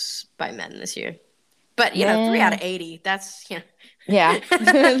 books by men this year. But, 3 out of 80, that's, Yeah.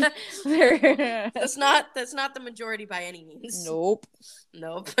 That's not the majority by any means. Nope. I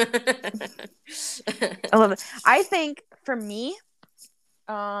love it. I think, for me,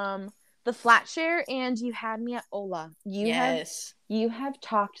 the Flatshare and You Had Me at Ola. You have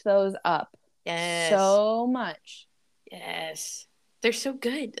talked those up so much. Yes. They're so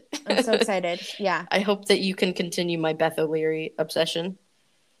good. I'm so excited. Yeah. I hope that you can continue my Beth O'Leary obsession.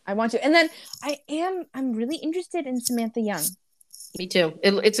 I want to. And then I'm really interested in Samantha Young. Me too.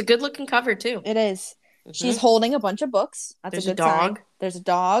 It's a good looking cover too. It is. Mm-hmm. She's holding a bunch of books. That's a good dog. Sign. There's a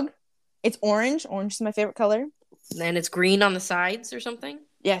dog. It's orange. Orange is my favorite color. And it's green on the sides or something?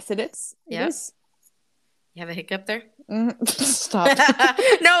 Yes, it is. Yeah. You have a hiccup there? Mm-hmm. Stop.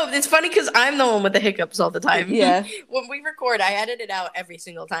 No, it's funny because I'm the one with the hiccups all the time. Yeah. When we record, I edit it out every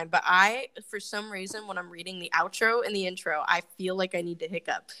single time. But for some reason, when I'm reading the outro and the intro, I feel like I need to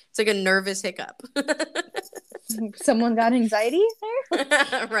hiccup. It's like a nervous hiccup. Someone got anxiety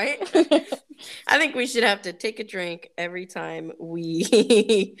there? Right? I think we should have to take a drink every time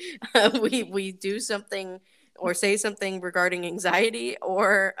we we do something or say something regarding anxiety,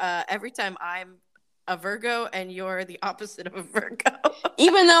 or every time I'm a Virgo and you're the opposite of a Virgo.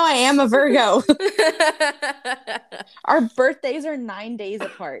 Even though I am a Virgo. Our birthdays are 9 days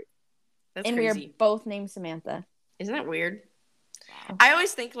apart. That's and crazy. We are both named Samantha. Isn't that weird? Wow. I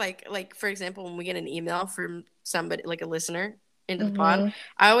always think like for example, when we get an email from somebody, like a listener into the pod,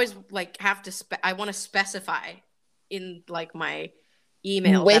 I always like have to I want to specify in like my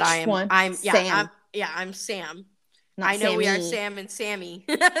email which that I am one? I'm Sam. I'm Sam. Not I know Sammy. We are Sam and Sammy.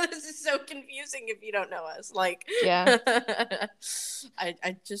 This is so confusing if you don't know us. Like, yeah.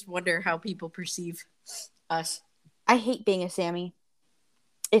 I just wonder how people perceive us. I hate being a Sammy.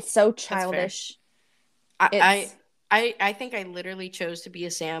 It's so childish. I think I literally chose to be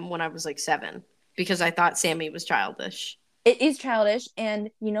a Sam when I was like 7 because I thought Sammy was childish. It is childish. And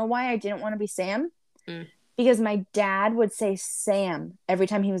you know why I didn't want to be Sam? Because my dad would say Sam every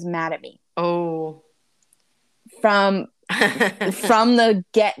time he was mad at me. Oh. From the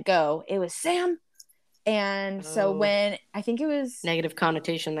get-go, it was Sam. And so when I think it was negative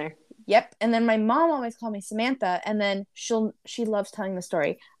connotation there. Yep. And then my mom always called me Samantha, and then she loves telling the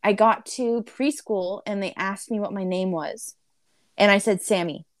story. I got to preschool and they asked me what my name was. And I said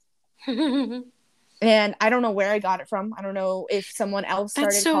Sammy. And I don't know where I got it from. I don't know if someone else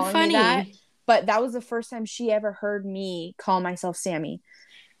started calling me that. But that was the first time she ever heard me call myself Sammy.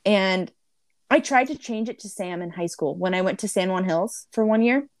 And I tried to change it to Sam in high school when I went to San Juan Hills for 1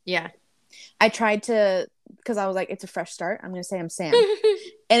 year. Yeah. I tried to, because I was like, it's a fresh start. I'm going to say I'm Sam.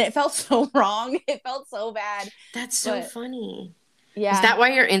 And it felt so wrong. It felt so bad. That's so funny. Yeah. Is that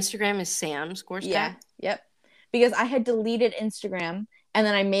why your Instagram is Sam Scorestat? Yeah. Yep. Because I had deleted Instagram and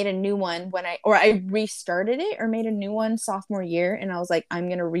then I made a new one I restarted it or made a new one sophomore year. And I was like, I'm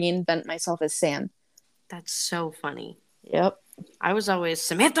going to reinvent myself as Sam. That's so funny. Yep. I was always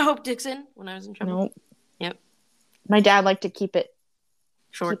Samantha Hope Dixon when I was in trouble. Nope. Yep. My dad liked to keep it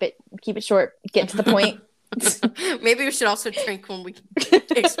short. Keep it short. Get to the point. Maybe we should also drink when we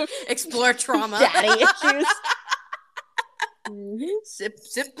explore trauma. Daddy issues. Sip,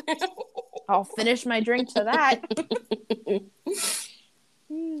 sip. I'll finish my drink to that.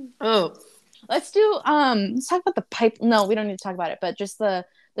 Oh. Let's talk about the pipe. No, we don't need to talk about it, but just the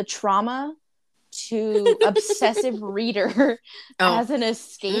trauma to obsessive reader as an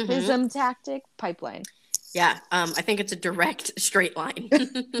escapism tactic pipeline. Yeah, I think it's a direct straight line.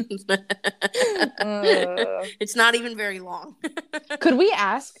 It's not even very long. Could we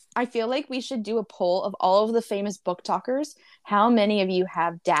ask? I feel like we should do a poll of all of the famous book talkers. How many of you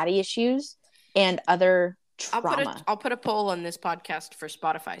have daddy issues and other trauma? I'll put a poll on this podcast for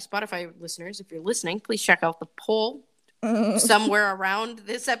Spotify. Spotify listeners, if you're listening, please check out the poll somewhere around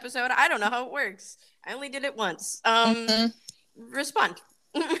this episode. I don't know how it works. I only did it once. Respond.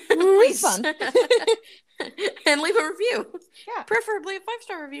 Respond. And leave a review. Yeah. Preferably a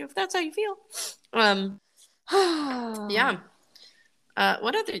 5-star review if that's how you feel. Yeah.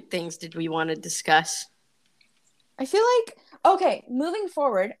 What other things did we want to discuss? I feel like, okay, moving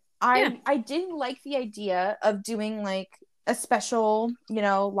forward, I did like the idea of doing like a special,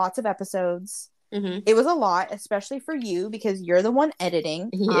 lots of episodes. Mm-hmm. It was a lot, especially for you because you're the one editing.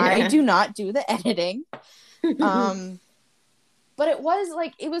 Yeah. I do not do the editing. But it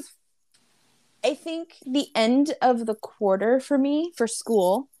was I think the end of the quarter for me for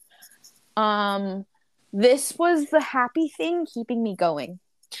school. This was the happy thing keeping me going.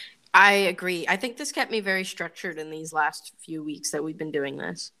 I agree. I think this kept me very structured in these last few weeks that we've been doing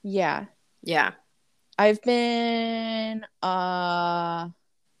this. Yeah. Yeah. I've been off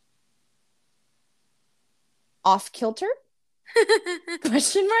kilter?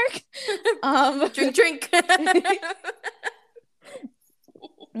 Question mark? Drink.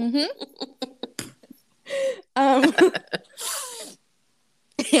 Mm-hmm.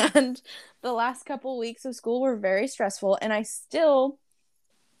 And the last couple weeks of school were very stressful, and I still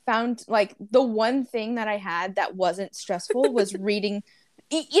found like the one thing that I had that wasn't stressful was reading,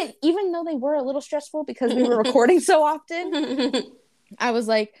 even though they were a little stressful because we were recording so often. I was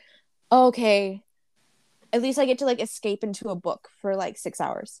like, okay, at least I get to like escape into a book for like 6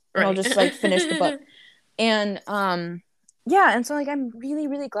 hours, and I'll just like finish the book. And yeah, and so like I'm really,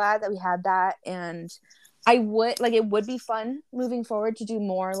 really glad that we had that, and it would be fun moving forward to do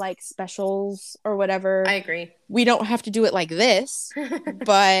more like specials or whatever. I agree. We don't have to do it like this,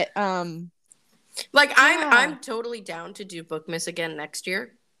 but like I'm totally down to do Bookmas again next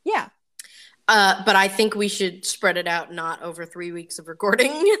year. Yeah. But I think we should spread it out, not over 3 weeks of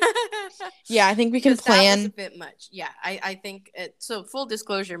recording. Yeah, I think we can plan. That was a bit much. Yeah, I think so. Full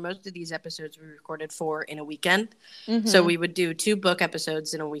disclosure, most of these episodes we recorded 4 in a weekend. Mm-hmm. So we would do 2 book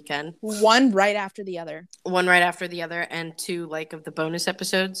episodes in a weekend. One right after the other. And 2 like of the bonus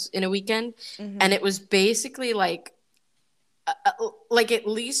episodes in a weekend. Mm-hmm. And it was basically like at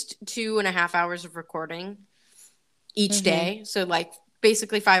least 2.5 hours of recording each day. So like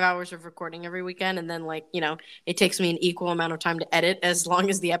basically 5 hours of recording every weekend, and then like it takes me an equal amount of time to edit as long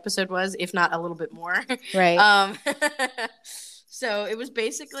as the episode was, if not a little bit more, right? So it was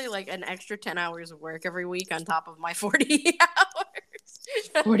basically like an extra 10 hours of work every week on top of my 40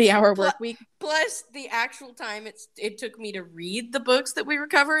 hours 40-hour work week, plus the actual time it took me to read the books that we were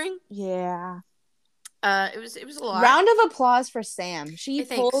covering. Yeah. It was a lot. Round of applause for Sam. She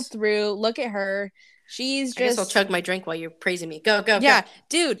pulled through. Look at her. She's just... I guess I'll chug my drink while you're praising me. Go. Yeah, go.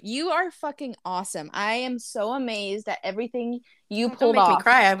 Dude, you are fucking awesome. I am so amazed at everything You Don't pulled make off. me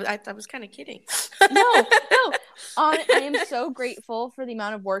cry. I was kind of kidding. No. I am so grateful for the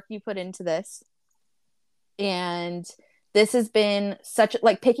amount of work you put into this. And this has been such,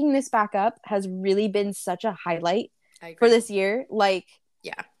 like, picking this back up has really been such a highlight for this year. Like,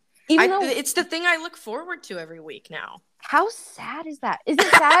 yeah. Even though it's the thing I look forward to every week now. How sad is that? Is it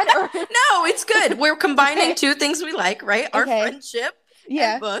sad? Or... No, it's good. We're combining two things we like, right? Our friendship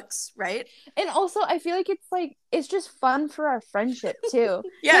and books, right? And also, I feel like it's just fun for our friendship too.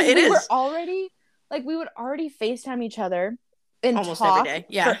 Yeah, it is. We would already FaceTime each other and almost talk every day.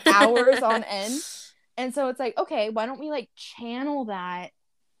 Yeah. for hours on end. And so it's like, okay, why don't we like channel that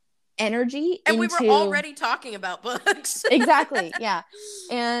energy and we were already talking about books. Exactly. Yeah.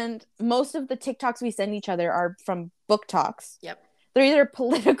 And most of the TikToks we send each other are from book talks. Yep. They're either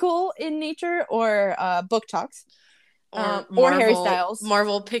political in nature or book talks. Or hairstyles.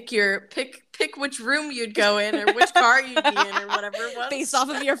 Marvel, pick which room you'd go in or which car you'd be in or whatever it was. Based off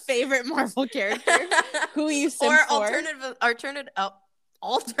of your favorite Marvel character. Who you sim or for.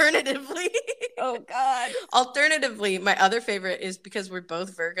 Alternatively. Oh God. Alternatively, my other favorite is because we're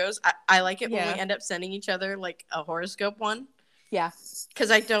both Virgos. I like it when we end up sending each other like a horoscope one. Yeah.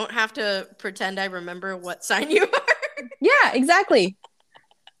 Because I don't have to pretend I remember what sign you are. Yeah, exactly.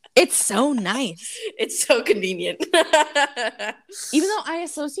 It's so nice. It's so convenient. Even though I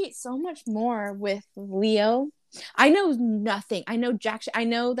associate so much more with Leo, I know nothing. I know I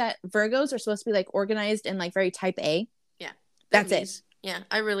know that Virgos are supposed to be like organized and like very type A. Yeah. That's it. Yeah,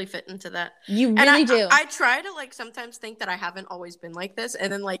 I really fit into that. You really do. I try to like sometimes think that I haven't always been like this.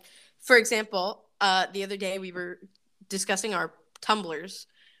 And then like, for example, the other day we were discussing our Tumblrs.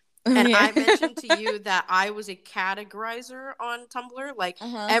 And I mentioned to you that I was a categorizer on Tumblr. Like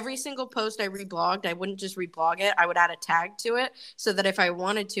every single post I reblogged, I wouldn't just reblog it. I would add a tag to it so that if I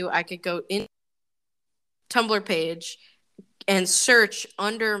wanted to, I could go in Tumblr page and search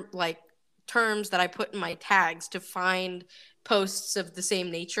under like terms that I put in my tags to find posts of the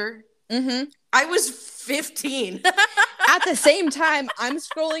same nature. I was 15. At the same time, I'm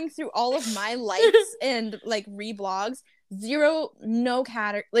scrolling through all of my likes and like reblogs. No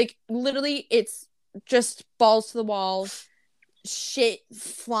category. Like literally, it's just balls to the walls, shit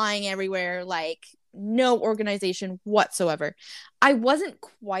flying everywhere. Like no organization whatsoever. I wasn't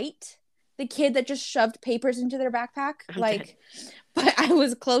quite the kid that just shoved papers into their backpack. But I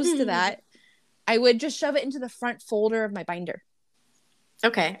was close to that. I would just shove it into the front folder of my binder.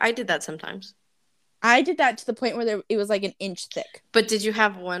 Okay, I did that sometimes. I did that to the point where it was like an inch thick. But did you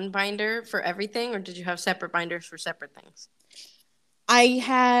have one binder for everything or did you have separate binders for separate things? I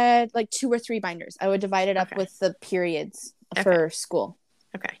had like 2 or 3 binders. I would divide it up with the periods for school.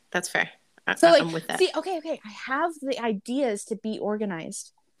 Okay, that's fair. So like, I'm with that. See, okay. I have the ideas to be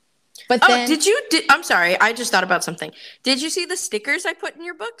organized. But then... I'm sorry. I just thought about something. Did you see the stickers I put in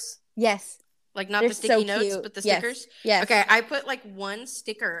your books? Yes. Like not the sticky notes, but the stickers? Yes. Okay, I put like one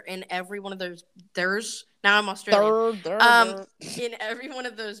sticker in every one of those. Now I'm Australian. In every one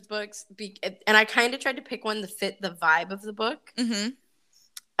of those books. And I kind of tried to pick one to fit the vibe of the book.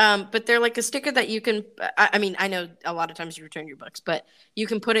 But they're like a sticker that you can, I mean, I know a lot of times you return your books, but you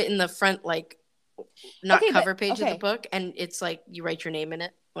can put it in the front, like cover page of the book. And it's like, you write your name in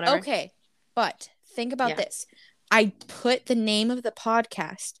it, whatever. Okay. But think about this. I put the name of the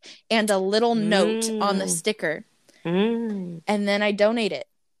podcast and a little note on the sticker. And then I donate it.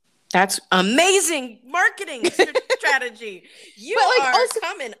 That's amazing marketing strategy. You are also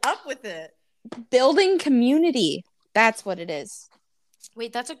coming up with it. Building community. That's what it is.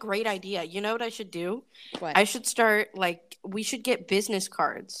 Wait, that's a great idea. You know what I should do? What? I should start, we should get business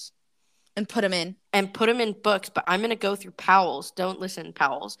cards. And put them in. And put them in books, but I'm going to go through Powell's. Don't listen,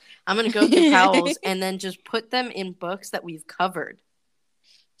 Powell's. I'm going to go through Powell's and then just put them in books that we've covered.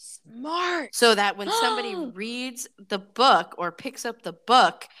 Smart. So that when somebody reads the book or picks up the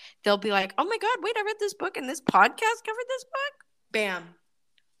book, they'll be like, oh my God, wait, I read this book and this podcast covered this book? Bam.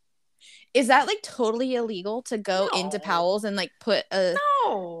 Is that like totally illegal to go into Powell's and like put a...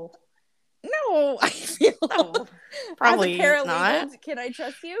 No, I feel probably as a paralegal, not. Can I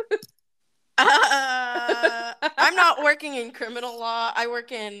trust you? I'm not working in criminal law. I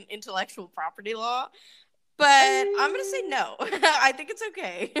work in intellectual property law. But I'm going to say no. I think it's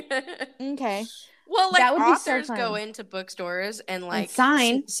okay. Okay. Well, like authors go into bookstores and like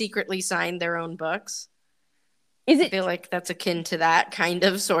secretly sign their own books. I feel like that's akin to that kind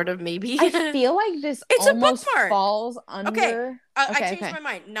of, sort of, maybe. I feel like this almost falls under... Okay. I changed my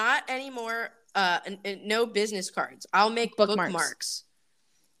mind. Not anymore. No business cards. I'll make bookmarks.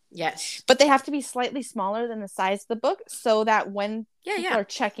 Yes. But they have to be slightly smaller than the size of the book so that when people are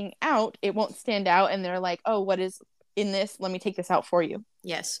checking out, it won't stand out and they're like, oh, what is in this. Let me take this out for you.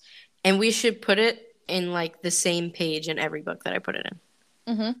 Yes. And we should put it in like the same page in every book that I put it in.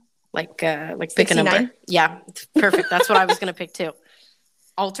 Mm-hmm. Like pick a number. Yeah. Perfect. That's what I was going to pick too.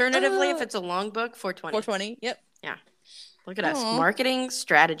 Alternatively, if it's a long book, 420. 420. Yep. Yeah. Look at us. Marketing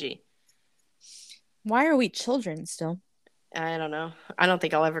strategy. Why are we children still? I don't know. I don't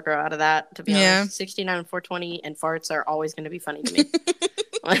think I'll ever grow out of that, to be honest. 69 and 420 and farts are always going to be funny to me.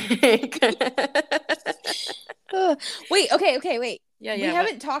 Wait. Wait. Yeah. We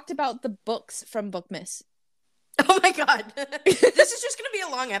haven't talked about the books from Bookmas. Oh my god. This is just going to be a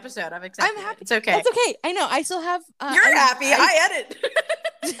long episode. I'm excited. I'm happy. It's okay. That's okay. I know. I still have... You're happy. I edit.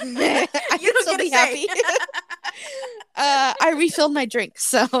 I can still be happy. I refilled my drink,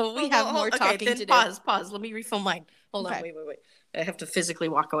 so we have more talking to do. Pause. Let me refill mine. Hold on. Wait. I have to physically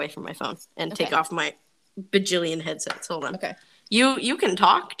walk away from my phone and take off my bajillion headsets. Hold on. Okay. You can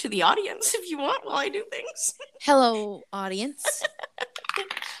talk to the audience if you want while I do things. Hello, audience.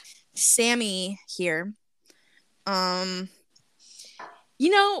 Sammy here.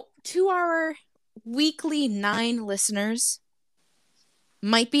 To our weekly 9 listeners,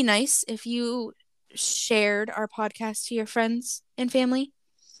 might be nice if you shared our podcast to your friends and family.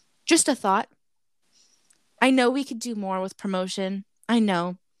 Just a thought. I know we could do more with promotion. I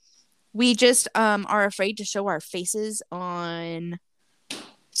know. We just are afraid to show our faces on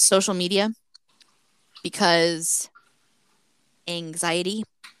social media because anxiety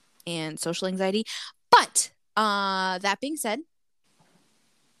and social anxiety. But that being said,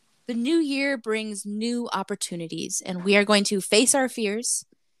 the new year brings new opportunities, and we are going to face our fears,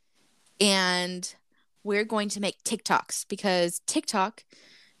 and we're going to make TikToks because TikTok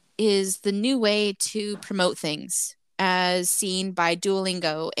is the new way to promote things, as seen by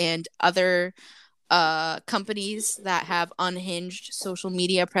Duolingo and other companies that have unhinged social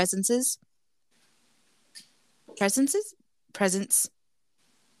media presence.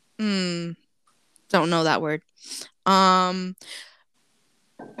 Don't know that word.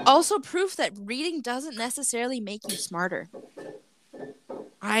 Also proof that reading doesn't necessarily make you smarter.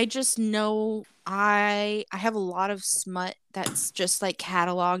 I just know I have a lot of smut that's just like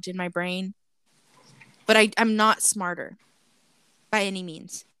cataloged in my brain. But I'm not smarter by any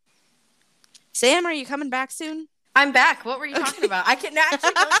means. Sam, are you coming back soon? I'm back. What were you talking about? I can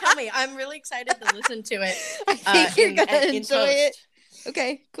actually don't tell me. I'm really excited to listen to it. I think you're gonna enjoy it.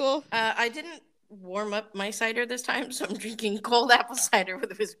 Okay, cool. I didn't warm up my cider this time, so I'm drinking cold apple cider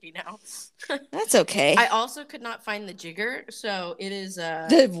with whiskey now. That's okay. I also could not find the jigger, so it is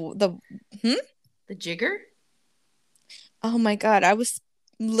the jigger. Oh my god, I was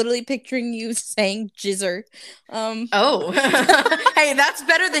literally picturing you saying jizzer. Oh, hey, that's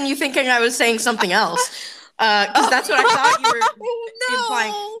better than you thinking I was saying something else. Because that's what I thought you were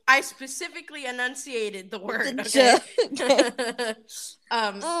implying. I specifically enunciated the word. Okay. Yeah,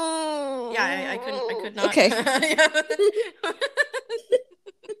 I could not. Okay.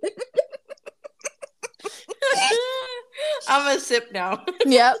 I'm gonna sip now.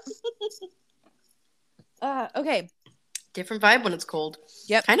 Yep. Okay. Different vibe when it's cold.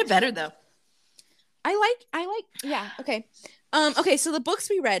 Yep. Kind of better though. I like. Yeah. Okay. Okay. So the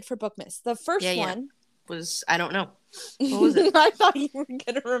books we read for Bookmas. The first one was, I don't know. What was it? I thought you were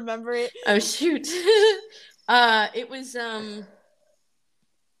gonna remember it. Oh shoot. It was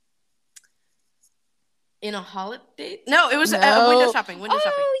in a holiday. No, it was window shopping.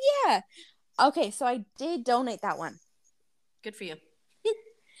 Oh yeah. Okay, so I did donate that one. Good for you.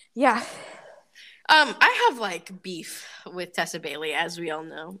 Yeah. I have like beef with Tessa Bailey, as we all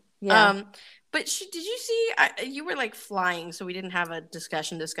know. Yeah. But did you see? You were like flying, so we didn't have a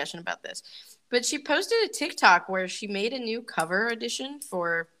discussion about this. But she posted a TikTok where she made a new cover edition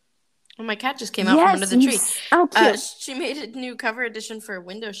for. Oh, my cat just came out from under the tree. Oh, cute. She made a new cover edition for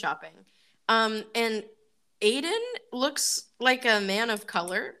window shopping. And Aiden looks like a man of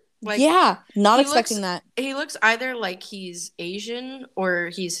color. Like, yeah, not expecting that. He looks either like he's Asian or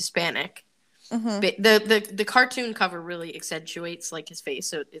he's Hispanic. Mm-hmm. The cartoon cover really accentuates like his face,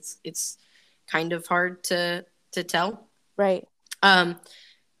 so it's kind of hard to tell. Right.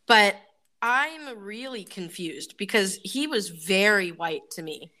 But I'm really confused because he was very white to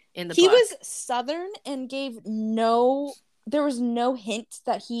me in the book. He was Southern and there was no hint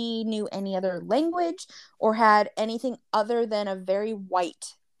that he knew any other language or had anything other than a very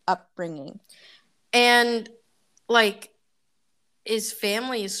white upbringing. And like his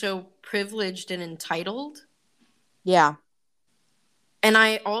family is so privileged and entitled. Yeah. And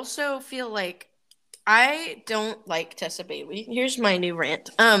I also feel like I don't like Tessa Bailey. Here's my new rant.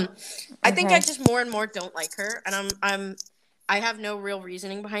 I think I just more and more don't like her, and I have no real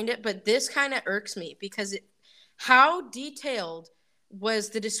reasoning behind it, but this kind of irks me because How detailed was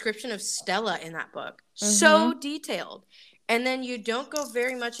the description of Stella in that book? So detailed. And then you don't go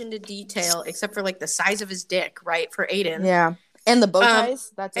very much into detail except for like the size of his dick, right? For Aiden. Yeah. And the bow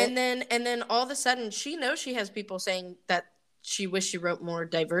ties. That's it. And then all of a sudden she knows she has people saying that she wished she wrote more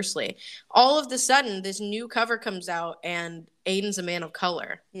diversely. All of the sudden, this new cover comes out and Aiden's a man of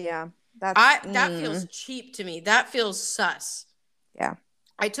color. Yeah. That feels cheap to me. That feels sus. Yeah.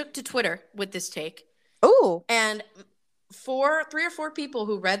 I took to Twitter with this take. Ooh. And 3 or 4 people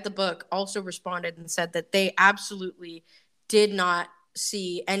who read the book also responded and said that they absolutely did not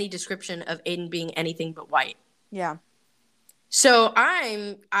see any description of Aiden being anything but white. Yeah. So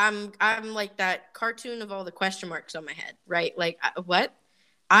I'm like that cartoon of all the question marks on my head, right? Like, what?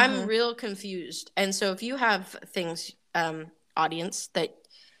 I'm real confused. And so if you have things, audience, that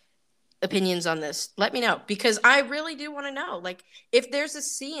opinions on this, let me know, because I really do want to know. Like, if there's a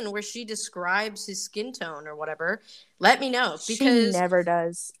scene where she describes his skin tone or whatever, let me know, because she never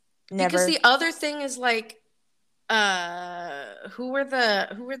does. Never. Because the other thing is like, who were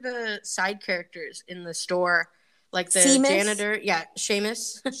the side characters in the store? Like the Seamus? Janitor, yeah,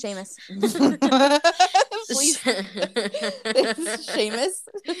 Seamus. Seamus. Seamus.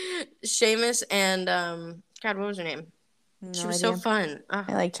 Seamus and God, what was her name? No she was idea. so fun. Oh,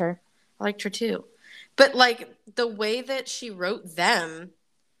 I liked her. I liked her too. But like the way that she wrote them,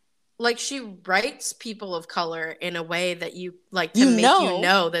 like she writes people of color in a way that you like to make you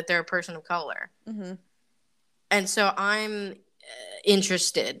know that they're a person of color. Mm-hmm. And so I'm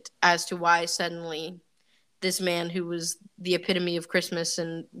interested as to why suddenly this man who was the epitome of Christmas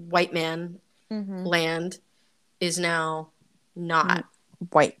and white man land is now not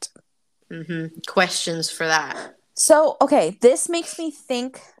white. Mm-hmm. Questions for that. So, okay, this makes me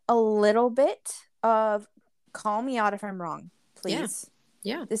think a little bit of, call me out if I'm wrong, please.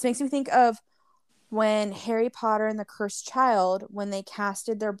 Yeah. This makes me think of when Harry Potter and the Cursed Child, when they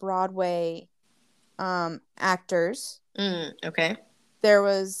casted their Broadway actors. Okay.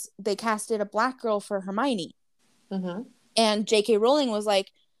 They casted a black girl for Hermione. Mm-hmm. And J.K. Rowling was like,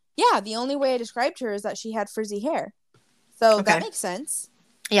 yeah, the only way I described her is that she had frizzy hair. So that makes sense.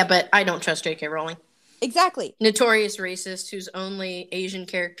 Yeah, but I don't trust J.K. Rowling. Exactly. Notorious racist whose only Asian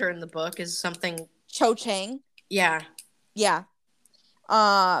character in the book is something... Cho Chang. Yeah. Yeah.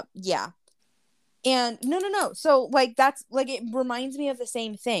 Yeah. And no. So, like, that's, like, it reminds me of the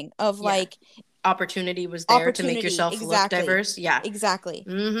same thing of, like... Opportunity was there to make yourself look diverse. Yeah. Exactly.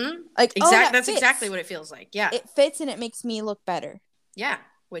 Mm-hmm. Like, that's exactly what it feels like. Yeah. It fits and it makes me look better. Yeah.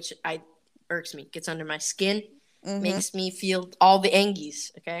 Which irks me. Gets under my skin. Mm-hmm. Makes me feel all the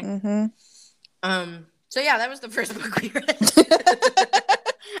angies. Okay. Mm-hmm. So yeah, that was the first book we read.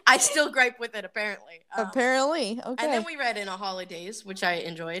 I still gripe with it, apparently. Apparently. Okay. And then we read In a Holidays, which I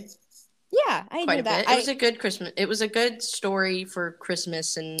enjoyed. Yeah, I enjoyed that. It was a good Christmas. It was a good story for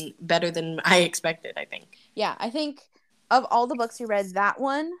Christmas and better than I expected, I think. Yeah, I think of all the books we read, that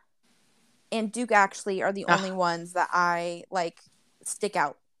one and Duke Actually are the only ones that I like stick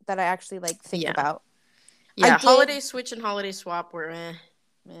out, that I actually like think about. Yeah, Holiday Switch and Holiday Swap were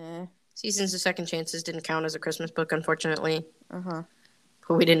Seasons of Second Chances didn't count as a Christmas book, unfortunately.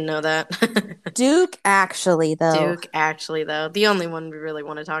 But we didn't know that. Duke Actually, though. The only one we really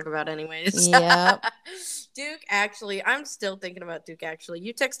want to talk about anyways. Yep. Duke Actually. I'm still thinking about Duke Actually.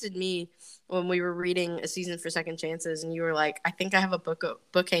 You texted me when we were reading A Season for Second Chances, and you were like, I think I have a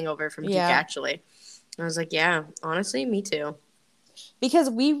book hangover from Duke Actually. And I was like, yeah, honestly, me too. Because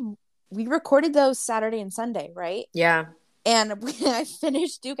we recorded those Saturday and Sunday, right? Yeah. And I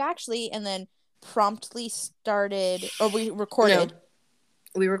finished Duke Actually and then promptly started, or we recorded. No.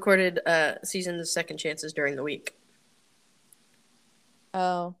 We recorded Season of Second Chances during the week.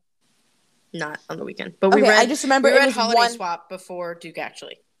 Oh. Not on the weekend. But we read, I just remember we read Holiday Swap before Duke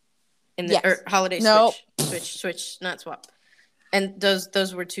Actually. Or Holiday Switch, not Swap. And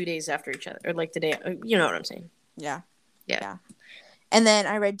those were 2 days after each other. Or like the day, you know what I'm saying. Yeah. And then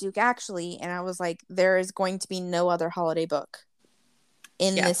I read Duke Actually, and I was like, there is going to be no other holiday book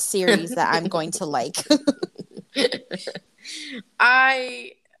in this series that I'm going to like.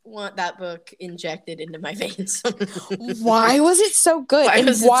 I want that book injected into my veins. Why was it so good?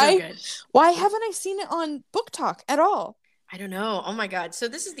 Why haven't I seen it on Book Talk at all? I don't know. Oh my God. So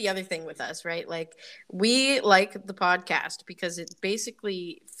this is the other thing with us, right? Like, we like the podcast because it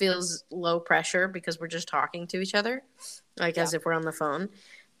basically feels low pressure because we're just talking to each other, like as if we're on the phone.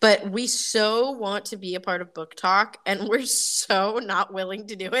 But we so want to be a part of Book Talk, and we're so not willing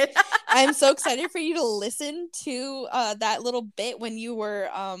to do it. I'm so excited for you to listen to that little bit when you were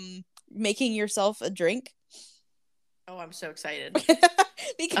making yourself a drink. Oh, I'm so excited.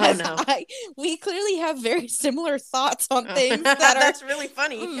 Because we clearly have very similar thoughts on things that are that's really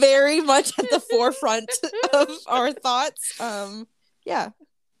funny. Very much at the forefront of our thoughts. Yeah.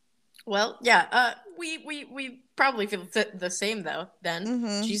 Well, yeah. We probably feel the same though.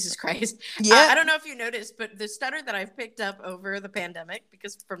 Then Jesus Christ. Yeah. I don't know if you noticed, but the stutter that I've picked up over the pandemic,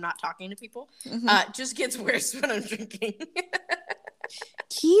 because from not talking to people, just gets worse when I'm drinking.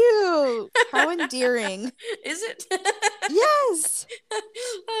 Cute. How endearing. Is it? Yes.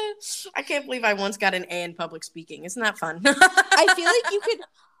 I can't believe I once got an A in public speaking. Isn't that fun? I feel like you could.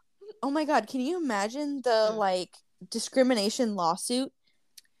 Oh my God. Can you imagine the discrimination lawsuit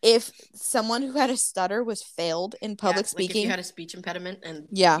if someone who had a stutter was failed in public speaking? If you had a speech impediment and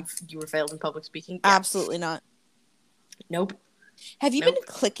you were failed in public speaking? Yeah. Absolutely not. Nope. Have you been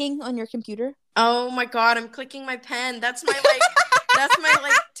clicking on your computer? Oh my God, I'm clicking my pen. That's my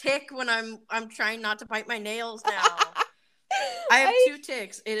tick when I'm trying not to bite my nails now. I have two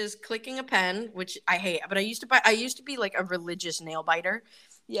ticks. It is clicking a pen, which I hate, but I used to be like a religious nail biter.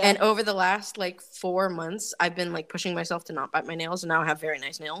 Yeah. And over the last 4 months, I've been pushing myself to not bite my nails, and now I have very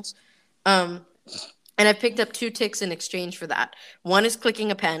nice nails. And I picked up 2 ticks in exchange for that. One is clicking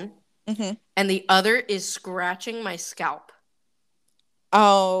a pen, and the other is scratching my scalp.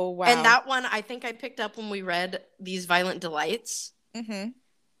 Oh, wow. And that one, I think I picked up when we read These Violent Delights.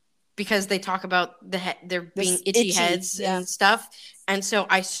 Because they talk about there being itchy heads and stuff. And so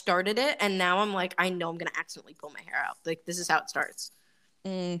I started it, and now I'm I know I'm going to accidentally pull my hair out. This is how it starts.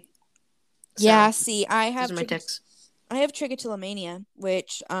 So, yeah, see, I have my tics. I have trichotillomania,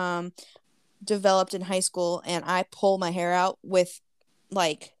 which developed in high school, and I pull my hair out with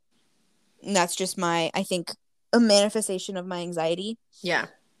that's just I think a manifestation of my anxiety. Yeah.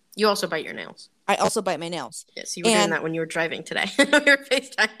 You also bite your nails. I also bite my nails. Yes, you were doing that when you were driving today. We were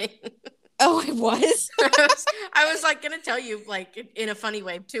FaceTiming. Oh, I was? I was going to tell you, in a funny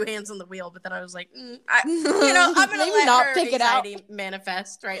way, 2 hands on the wheel, but then I was I'm going to let not her pick anxiety it out.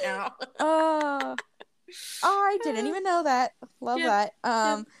 Manifest right now. I didn't even know that. Love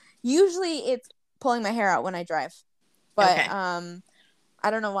that. Usually it's pulling my hair out when I drive. But I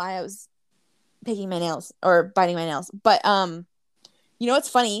don't know why I was picking my nails or biting my nails. But you know what's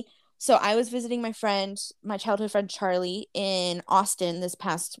funny? So I was visiting my childhood friend Charlie in Austin this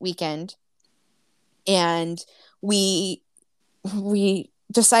past weekend, and we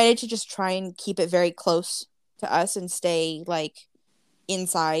decided to just try and keep it very close to us and stay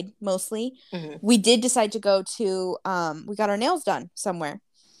inside mostly. We did decide to go to we got our nails done somewhere,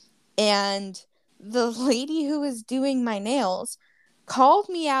 and the lady who was doing my nails called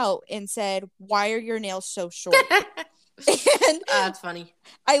me out and said, "Why are your nails so short?" And that's funny.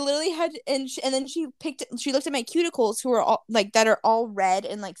 I literally had, and then she looked at my cuticles, who are all that are all red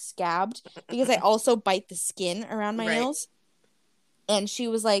and scabbed, because I also bite the skin around my nails. And she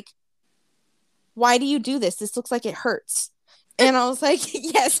was like, "Why do you do this? This looks like it hurts." And I was like,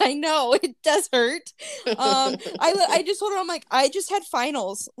 "Yes, I know it does hurt." I just told her, I just had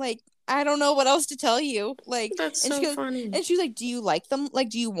finals. I don't know what else to tell you. That's and so funny. And she was like, "Do you like them?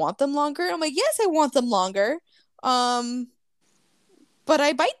 Do you want them longer?" I'm like, "Yes, I want them longer. But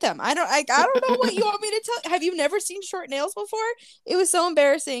I bite them. I don't know what you want me to tell. Have you never seen short nails before?" It was so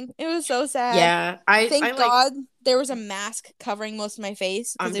embarrassing. It was so sad. Yeah. Thank God there was a mask covering most of my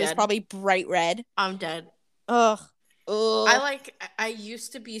face, because it was probably bright red. I'm dead. Ugh. I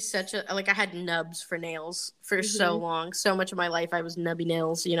used to be such a I had nubs for nails for so long. So much of my life I was nubby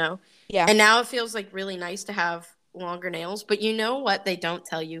nails, Yeah. And now it feels really nice to have longer nails. But you know what they don't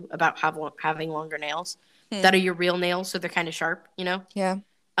tell you about having longer nails? That are your real nails, so they're kind of sharp, Yeah.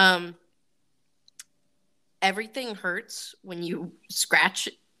 Everything hurts when you scratch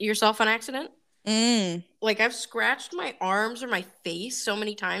yourself on accident. I've scratched my arms or my face so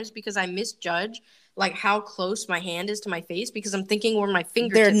many times because I misjudge how close my hand is to my face, because I'm thinking where my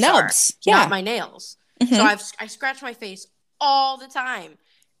fingertips nubs. Are, not my nails. So I scratch my face all the time.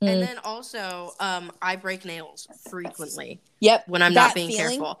 And then also I break nails frequently. Yep. When I'm not being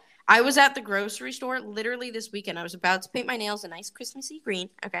careful. I was at the grocery store literally this weekend. I was about to paint my nails a nice Christmassy green.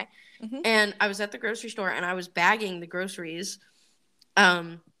 Okay. And I was at the grocery store, and I was bagging the groceries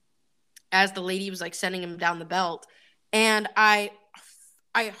as the lady was sending them down the belt. And I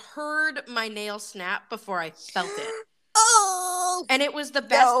heard my nail snap before I felt it. Oh! And it was the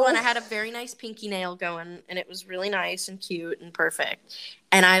best one. I had a very nice pinky nail going, and it was really nice and cute and perfect.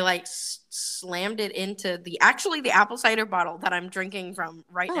 And I slammed it into the apple cider bottle that I'm drinking from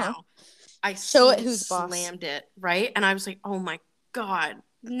right now. I slammed it, right? And I was like, "Oh my God,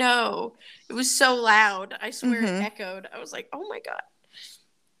 no." It was so loud. I swear it echoed. I was like, "Oh my God."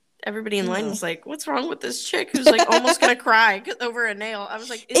 everybody in line was like, "What's wrong with this chick who's like almost gonna cry over a nail?" I was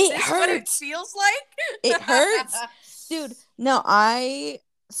like, "Is this what it feels like?" It hurts, dude. No,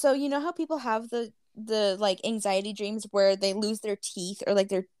 so you know how people have the like anxiety dreams where they lose their teeth, or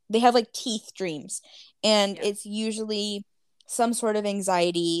like they have like teeth dreams, and it's usually some sort of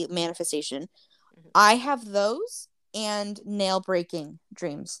anxiety manifestation. I have those and nail breaking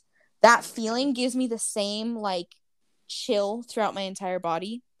dreams. That feeling gives me the same like chill throughout my entire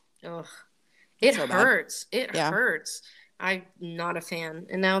body. Ugh. It hurts. It hurts. I'm not a fan.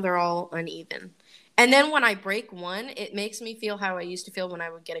 And now they're all uneven. And then when I break one, it makes me feel how I used to feel when I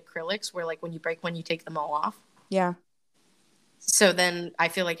would get acrylics, where like when you break one, you take them all off. Yeah. So then I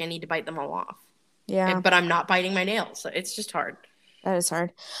feel like I need to bite them all off. Yeah. But I'm not biting my nails. So it's just hard. That is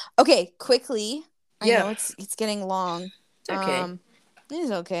hard. Okay, quickly. I know it's getting long. It's okay. It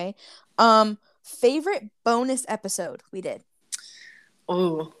is okay. Favorite bonus episode we did.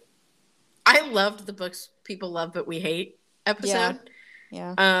 Oh, I loved the books people love but we hate episode.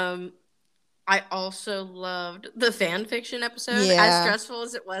 Yeah. I also loved the fan fiction episode. As stressful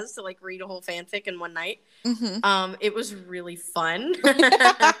as it was to like read a whole fanfic in one night. It was really fun.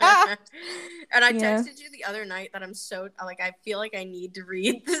 And I texted you the other night that I'm so like, I feel like I need to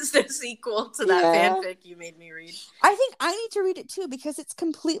read the sequel to that fanfic you made me read. I think I need to read it too, because it's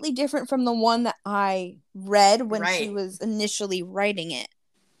completely different from the one that I read when she was initially writing it.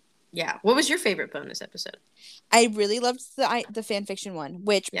 Yeah. What was your favorite bonus episode? I really loved the fan fiction one,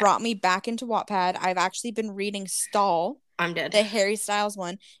 which brought me back into Wattpad. I've actually been reading Stall. I'm dead. The Harry Styles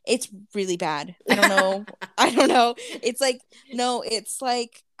one. It's really bad. I don't know. It's like, no, it's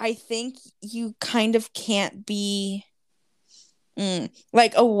like, I think you kind of can't be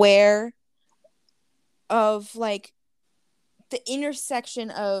like aware of like the intersection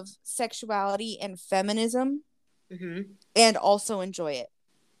of sexuality and feminism and also enjoy it.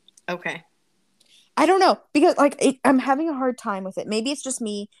 Okay. I don't know, because like I'm having a hard time with it. Maybe it's just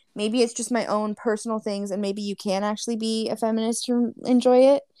me. Maybe it's just my own personal things, and maybe you can actually be a feminist to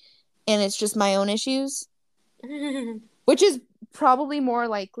enjoy it, and it's just my own issues, which is probably more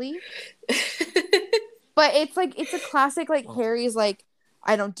likely. But it's like, it's a classic, like Harry's like,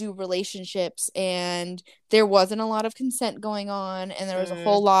 I don't do relationships, and there wasn't a lot of consent going on, and there was a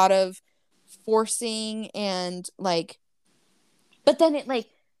whole lot of forcing, and like, but then it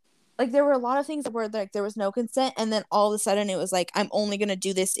like there were a lot of things that were like there was no consent, and then all of a sudden it was like, I'm only gonna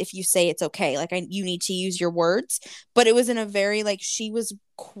do this if you say it's okay, like you need to use your words. But it was in a very like, she was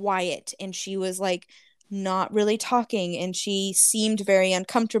quiet and she was like not really talking, and she seemed very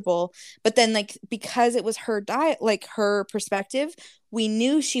uncomfortable. But then like, because it was her like her perspective, we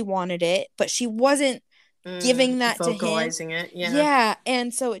knew she wanted it, but she wasn't giving that to him, vocalizing it.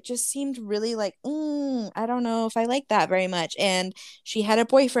 And so it just seemed really like, I don't know if I like that very much. And she had a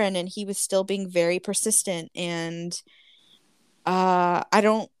boyfriend, and he was still being very persistent, and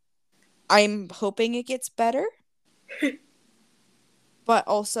I'm hoping it gets better. But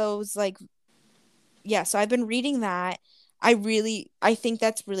also it's like, so I've been reading that. I think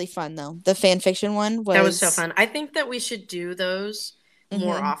that's really fun though. The fan fiction one was so fun. I think that we should do those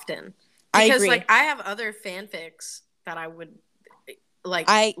more often. Because, I agree. like, I have other fanfics that I would, like,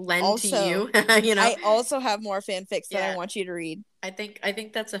 lend to you, you know? I also have more fanfics that I want you to read. I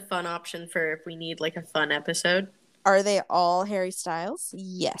think that's a fun option for if we need, like, a fun episode. Are they all Harry Styles?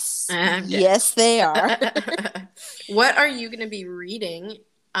 Yes. Yes, they are. What are you going to be reading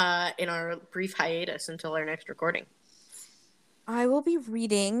in our brief hiatus until our next recording? I will be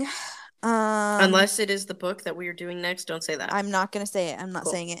reading... unless it is the book that we are doing next, don't say that. I'm not gonna say it. I'm not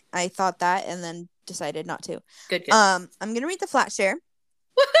saying it. I thought that and then decided not to. Good. I'm gonna read The Flatshare.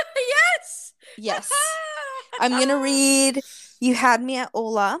 Yes. I'm gonna read You Had Me at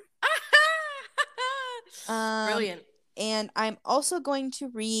Ola. Brilliant. And I'm also going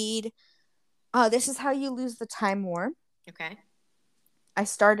to read This Is How You Lose the Time War. Okay. I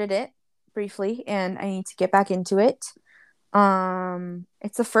started it briefly and I need to get back into it.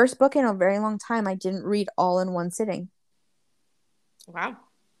 It's the first book in a very long time I didn't read all in one sitting. Wow.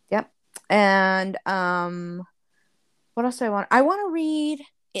 Yep. And what else do I want? I want to read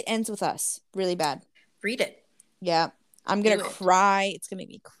It Ends With Us really bad. Read it. Yeah. I'm gonna cry. It's gonna make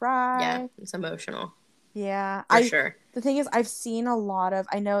me cry. Yeah, it's emotional. Yeah. For sure. The thing is, I've seen a lot of,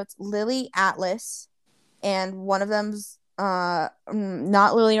 I know it's Lily Atlas, and one of them's not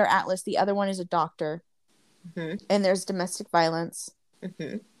Lily or Atlas, the other one is a doctor. And there's domestic violence.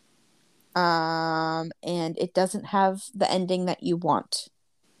 And it doesn't have the ending that you want.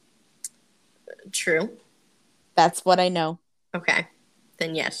 True. That's what I know. Okay.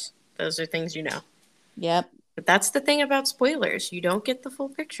 Then yes. Those are things you know. Yep. But that's the thing about spoilers. You don't get the full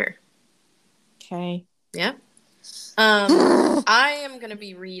picture. Okay. Yeah. I am going to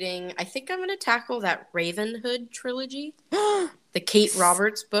be reading, I think I'm going to tackle that Ravenhood trilogy. The Kate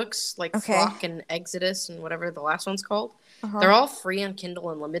Roberts books, like Flock and Exodus and whatever the last one's called. They're all free on Kindle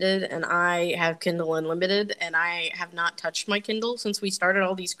Unlimited, and I have Kindle Unlimited, and I have not touched my Kindle since we started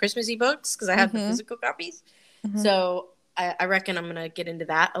all these Christmassy books because I had the physical copies. So I reckon I'm going to get into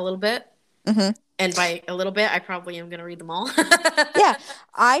that a little bit. And by a little bit, I probably am going to read them all. Yeah.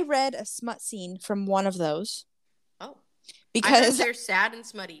 I read a smut scene from one of those. Oh. Because they're sad and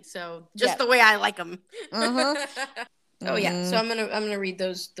smutty, so just the way I like them. Oh yeah, so I'm gonna read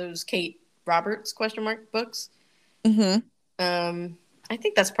those Kate Roberts books. I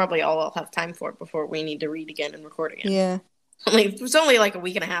think that's probably all I'll have time for before we need to read again and record again. Yeah. It's only like a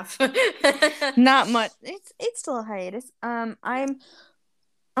week and a half. Not much. It's still a hiatus.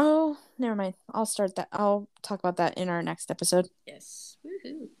 Oh, never mind. I'll start that. I'll talk about that in our next episode. Yes.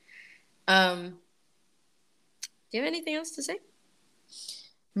 Woohoo. Do you have anything else to say?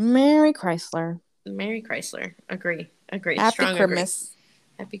 Merry Chrysler. Merry Chrysler. Agree. Happy Strong Christmas. Agree.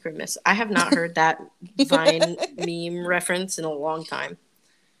 Happy Christmas. I have not heard that Vine meme reference in a long time.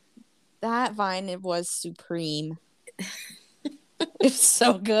 That Vine, it was supreme. It's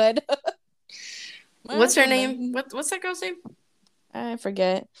so good. What's her name? What's that girl's name? I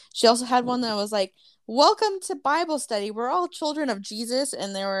forget. She also had one that was like, "Welcome to Bible study. We're all children of Jesus,"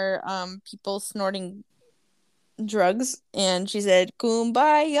 and there were people snorting drugs, and she said,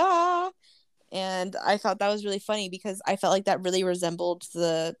 "Kumbaya." And I thought that was really funny because I felt like that really resembled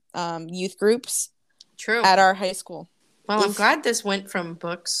the youth groups at our high school. Well, I'm glad this went from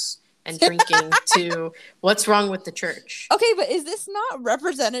books and drinking to what's wrong with the church. Okay, but is this not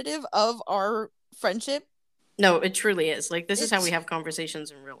representative of our friendship? No, it truly is. Like, this is how we have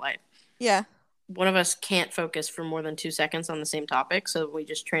conversations in real life. Yeah. One of us can't focus for more than 2 seconds on the same topic, so we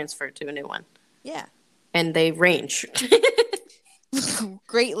just transfer to a new one. Yeah. And they range.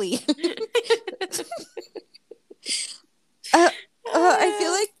 Greatly. I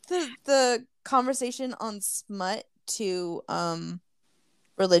feel like the conversation on smut to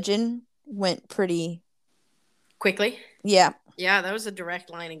religion went pretty quickly. Yeah. Yeah, that was a direct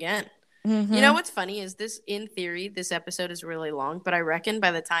line again. You know what's funny is in theory, this episode is really long, but I reckon by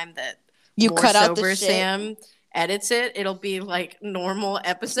the time that you More cut out Sober the shit. Sam edits it, it'll be like normal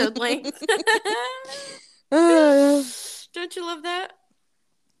episode length. Don't you love that?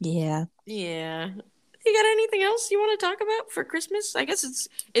 Yeah. Yeah. You got anything else you want to talk about for Christmas? I guess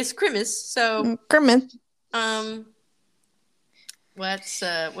it's Christmas, so Christmas. What's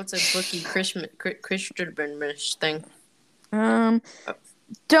a bookie Christmas thing?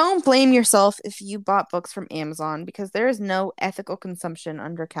 Don't blame yourself if you bought books from Amazon because there is no ethical consumption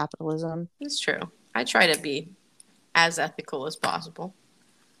under capitalism. It's true. I try to be as ethical as possible.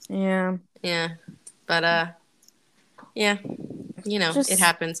 Yeah. Yeah. But yeah. You know, it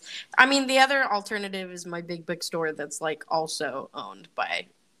happens. I mean, the other alternative is my big bookstore that's like also owned by,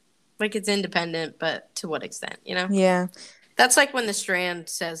 like, it's independent, but to what extent, you know? Yeah. That's like when the Strand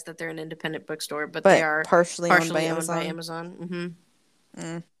says that they're an independent bookstore, but they are partially owned by Amazon. Mm-hmm.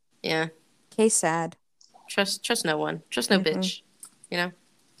 Yeah. Okay, sad. Trust no one. Trust no bitch. You know?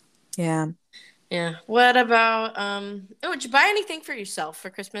 Yeah. Yeah. What about did you buy anything for yourself for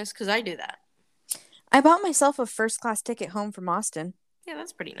Christmas? Because I do that. I bought myself a first class ticket home from Austin. Yeah,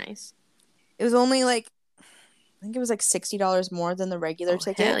 that's pretty nice. It was only like, I think it was like $60 more than the regular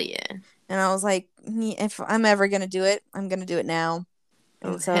ticket. Hell yeah. And I was like, if I'm ever going to do it, I'm going to do it now.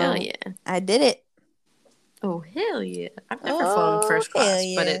 And hell yeah. I did it. Oh, hell yeah. I've never flown first class,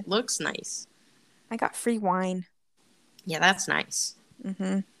 but it looks nice. I got free wine. Yeah, that's nice.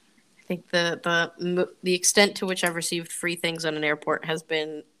 I think the extent to which I've received free things on an airport has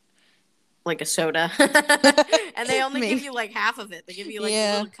been like a soda. And they only give you like half of it. They give you like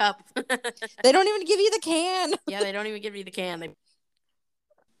a little cup. They don't even give you the can. Yeah, they don't even give you the can.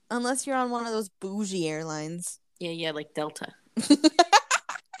 Unless you're on one of those bougie airlines. Yeah, like Delta.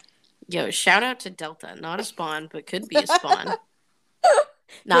 Yo, shout out to Delta. Not a spawn, but could be a spawn.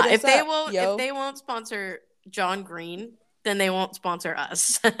 Nah, if they won't sponsor John Green, then they won't sponsor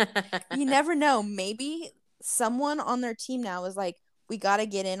us. You never know. Maybe someone on their team now is like, we got to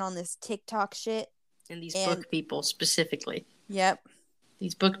get in on this TikTok shit. And these book people specifically. Yep.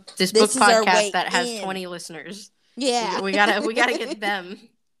 This book podcast that has 20 listeners. Yeah. We gotta get them.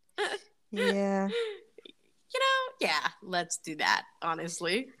 Yeah. You know, yeah, let's do that,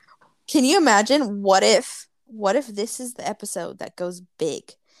 honestly. Can you imagine what if this is the episode that goes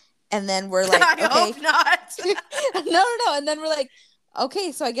big? And then we're like, I hope not. No. And then we're like,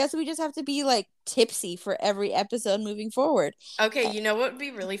 Okay, so I guess we just have to be like tipsy for every episode moving forward. Okay, you know what would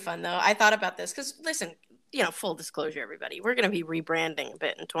be really fun though? I thought about this because listen, full disclosure, everybody, we're gonna be rebranding a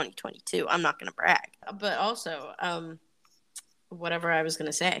bit in 2022. I'm not gonna brag, but also, whatever I was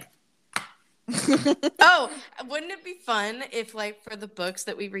gonna say. Oh, wouldn't it be fun if, like, for the books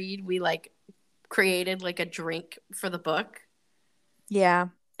that we read, we like created like a drink for the book? Yeah,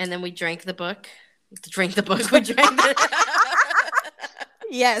 and then we drank the book. Drink the book. We drank it.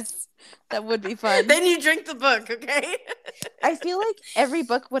 Yes, that would be fun. Then you drink the book, okay? I feel like every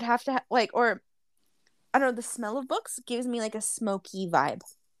book would have to or I don't know, the smell of books gives me like a smoky vibe.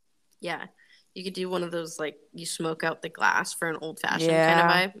 Yeah. You could do one of those, like, you smoke out the glass for an old-fashioned kind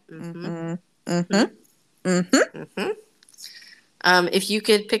of vibe. If you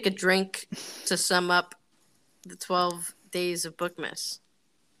could pick a drink to sum up the 12 days of Bookmas,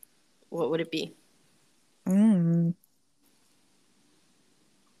 what would it be?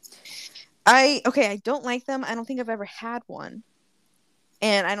 I don't like them. I don't think I've ever had one.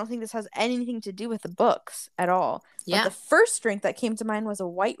 And I don't think this has anything to do with the books at all. Yeah. But the first drink that came to mind was a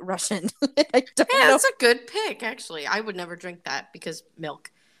White Russian. I don't know. That's a good pick, actually. I would never drink that because milk.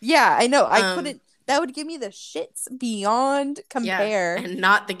 Yeah, I know. I couldn't. That would give me the shits beyond compare. Yeah, and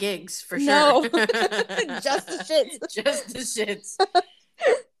not the gigs, for sure. No. Just the shits. Just the shits.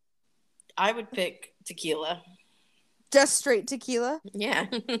 I would pick tequila. Just straight tequila? Yeah.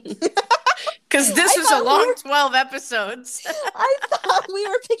 Because this was a long 12 episodes. I thought we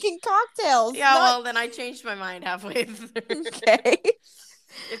were picking cocktails. Yeah, well, then I changed my mind halfway through. Okay.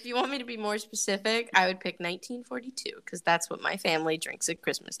 If you want me to be more specific, I would pick 1942, because that's what my family drinks at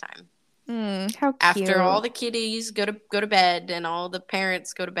Christmas time. How cute. After all the kiddies go to bed and all the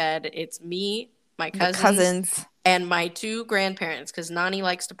parents go to bed, it's me, my cousins, and my 2 grandparents, because Nani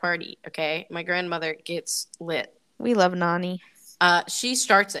likes to party, okay? My grandmother gets lit. We love Nani. She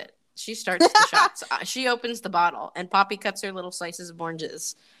starts it. She starts the shots. She opens the bottle, and Poppy cuts her little slices of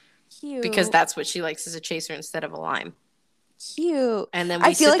oranges. Cute. Because that's what she likes as a chaser instead of a lime. Cute. And then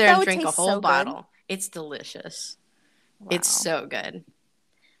we sit there and drink a whole bottle. It's delicious. Wow. It's so good.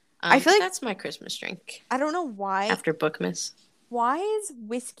 I feel like that's my Christmas drink. I don't know why. After Bookmas. Why is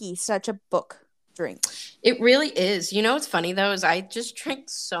whiskey such a book drink? It really is. You know what's funny, though, is I just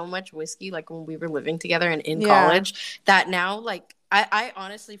drank so much whiskey, like, when we were living together and in college, that now, like, I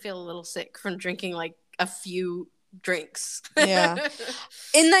honestly feel a little sick from drinking, like, a few drinks. Yeah.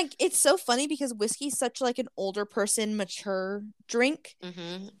 And, like, it's so funny because whiskey is such, like, an older person, mature drink.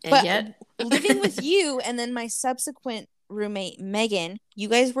 Mm-hmm. But yet... living with you and then my subsequent roommate, Megan, you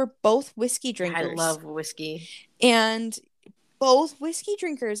guys were both whiskey drinkers. I love whiskey. And both whiskey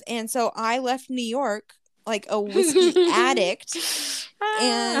drinkers. And so I left New York like a whiskey addict.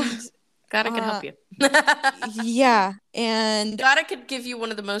 And... God, I could help you. Yeah, and God, I could give you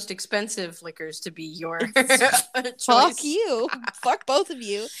one of the most expensive liquors to be your choice. Fuck you. Fuck both of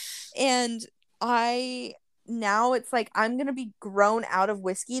you. And now it's like I'm gonna be grown out of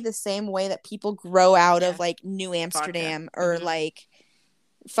whiskey the same way that people grow out of like New Amsterdam or like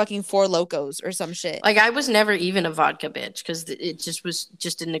fucking Four Locos or some shit. Like I was never even a vodka bitch because it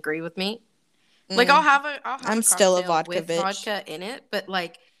just didn't agree with me. Like I'll have I'm still a vodka with bitch. Vodka in it, but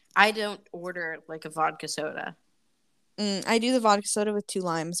like I don't order like a vodka soda. I do the vodka soda with 2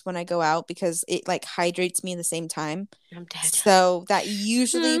 limes when I go out because it like hydrates me at the same time. I'm dead. So that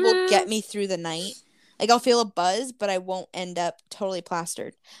usually will get me through the night. Like I'll feel a buzz, but I won't end up totally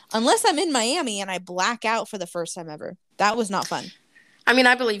plastered. Unless I'm in Miami and I black out for the first time ever. That was not fun. I mean,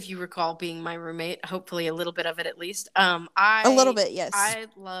 I believe you recall being my roommate. Hopefully a little bit of it at least. A little bit, yes. I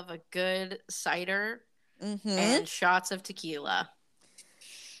love a good cider and shots of tequila.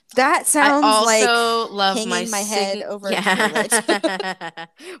 That sounds like love hanging my head over a toilet.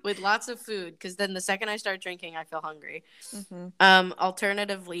 With lots of food, because then the second I start drinking, I feel hungry.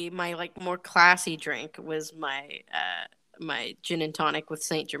 Alternatively, my like more classy drink was my gin and tonic with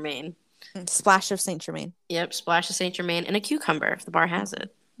Saint Germain. Splash of Saint Germain. Yep, splash of Saint Germain and a cucumber if the bar has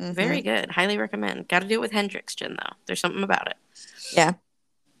it. Very good. Highly recommend. Got to do it with Hendrick's gin though. There's something about it. Yeah.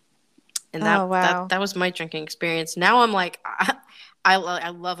 And that was my drinking experience. Now I'm like, I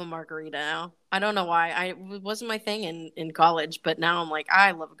love a margarita now. I don't know why. It wasn't my thing in college, but now I'm like,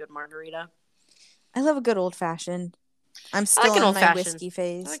 I love a good margarita. I love a good old fashioned. I'm still in my whiskey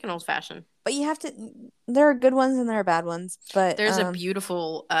phase. I like an old fashioned. But you have to. There are good ones and there are bad ones. But there's a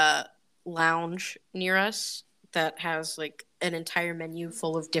beautiful lounge near us that has like an entire menu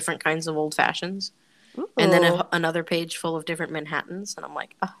full of different kinds of old fashions, and then another page full of different Manhattans, and I'm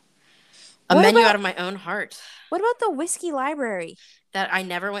like, a menu out of my own heart. What about the whiskey library? That I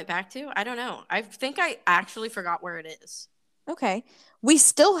never went back to? I don't know. I think I actually forgot where it is. Okay. We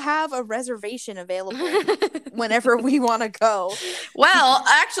still have a reservation available whenever we want to go. Well,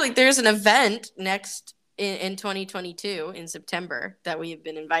 actually, there's an event next in 2022 in September that we have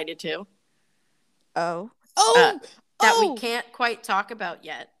been invited to. That we can't quite talk about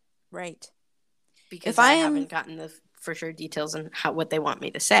yet. Right. Because I haven't gotten the for sure details on what they want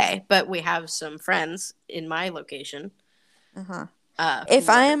me to say. But we have some friends in my location. If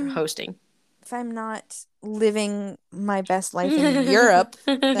I'm hosting. If I'm not living my best life in Europe,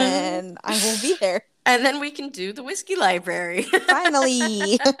 then I will be there. And then we can do the whiskey library.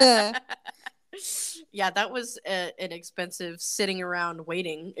 Finally. Yeah, that was an expensive sitting around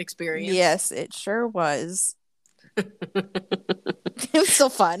waiting experience. Yes, it sure was. It was so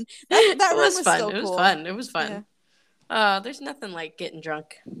fun. That was fun. So it was cool. Fun. It was fun. Yeah. There's nothing like getting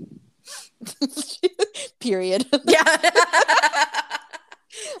drunk. Period. Yeah.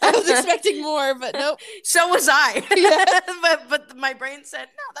 I was expecting more, but nope. So was I. Yeah. but my brain said,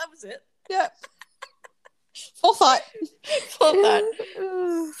 no, that was it. Yep. Full thought.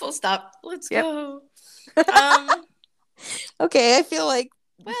 Full stop. Let's go. Okay, I feel like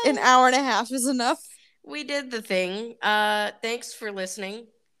an hour and a half is enough. We did the thing. Thanks for listening.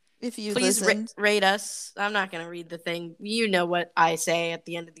 If you please rate us. I'm not going to read the thing. You know what I say at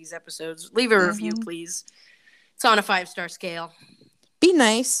the end of these episodes. Leave a review, please. It's on a 5-star scale. Be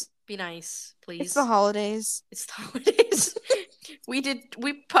nice. Be nice, please. It's the holidays.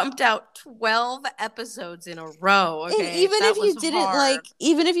 We pumped out 12 episodes in a row. Okay, and even if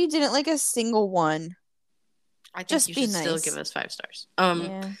you didn't like a single one, I think just you should still give us 5 stars.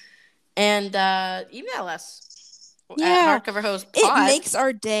 And email us. At HardcoverHose Pod. It makes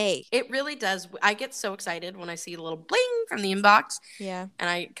our day. It really does. I get so excited when I see a little bling from the inbox. Yeah.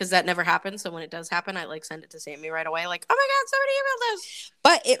 And because that never happens. So when it does happen, I send it to Sammy right away. Like, oh my God, somebody emailed us.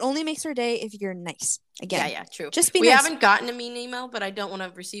 But it only makes our day if you're nice. Again. Yeah, true. Just be nice. We haven't gotten a mean email, but I don't want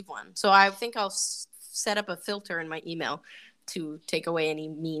to receive one. So I think I'll set up a filter in my email to take away any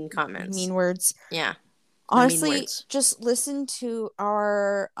mean comments. Mean words. Yeah. Honestly, just listen to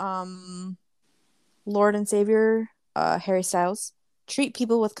our Lord and Savior Harry Styles. Treat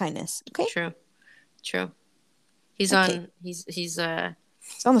people with kindness. Okay. True. He's on. He's on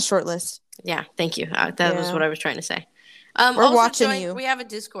the short list. Yeah. Thank you. That was what I was trying to say. We're watching you. We have a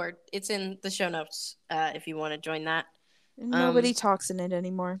Discord. It's in the show notes. If you want to join that. Nobody talks in it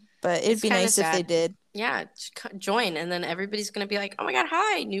anymore, but it'd be nice if they did. Yeah. Join, and then everybody's gonna be like, "Oh my God,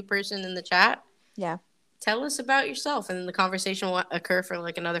 hi, new person in the chat." Yeah. Tell us about yourself, and then the conversation will occur for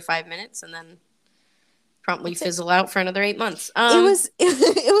like another 5 minutes, and then promptly fizzle out for another 8 months.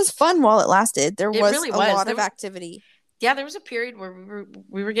 It was fun while it lasted. There was a lot of activity. Yeah, there was a period where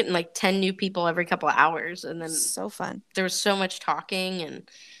we were getting like 10 new people every couple of hours, and then so fun. There was so much talking, and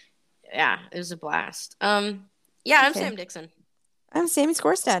yeah, it was a blast. I'm Sam Dixon. I'm Sammy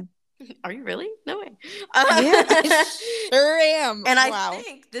Skorstad. Are you really? No way. Yeah, I sure am. And I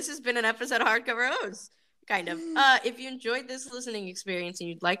think this has been an episode of Hardcover Hose. Kind of. If you enjoyed this listening experience and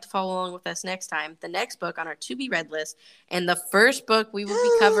you'd like to follow along with us next time, the next book on our to-be-read list and the first book we will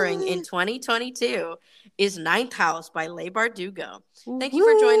be covering in 2022 is Ninth House by Leigh Bardugo. Thank you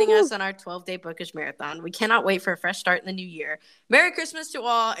for joining us on our 12-day bookish marathon. We cannot wait for a fresh start in the new year. Merry Christmas to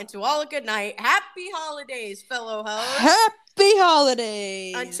all, and to all a good night. Happy holidays, fellow hosts. Happy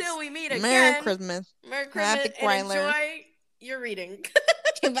holidays. Until we meet again. Merry Christmas. Merry Christmas. Happy and enjoy your reading.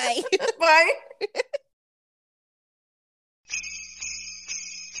 Goodbye. Bye.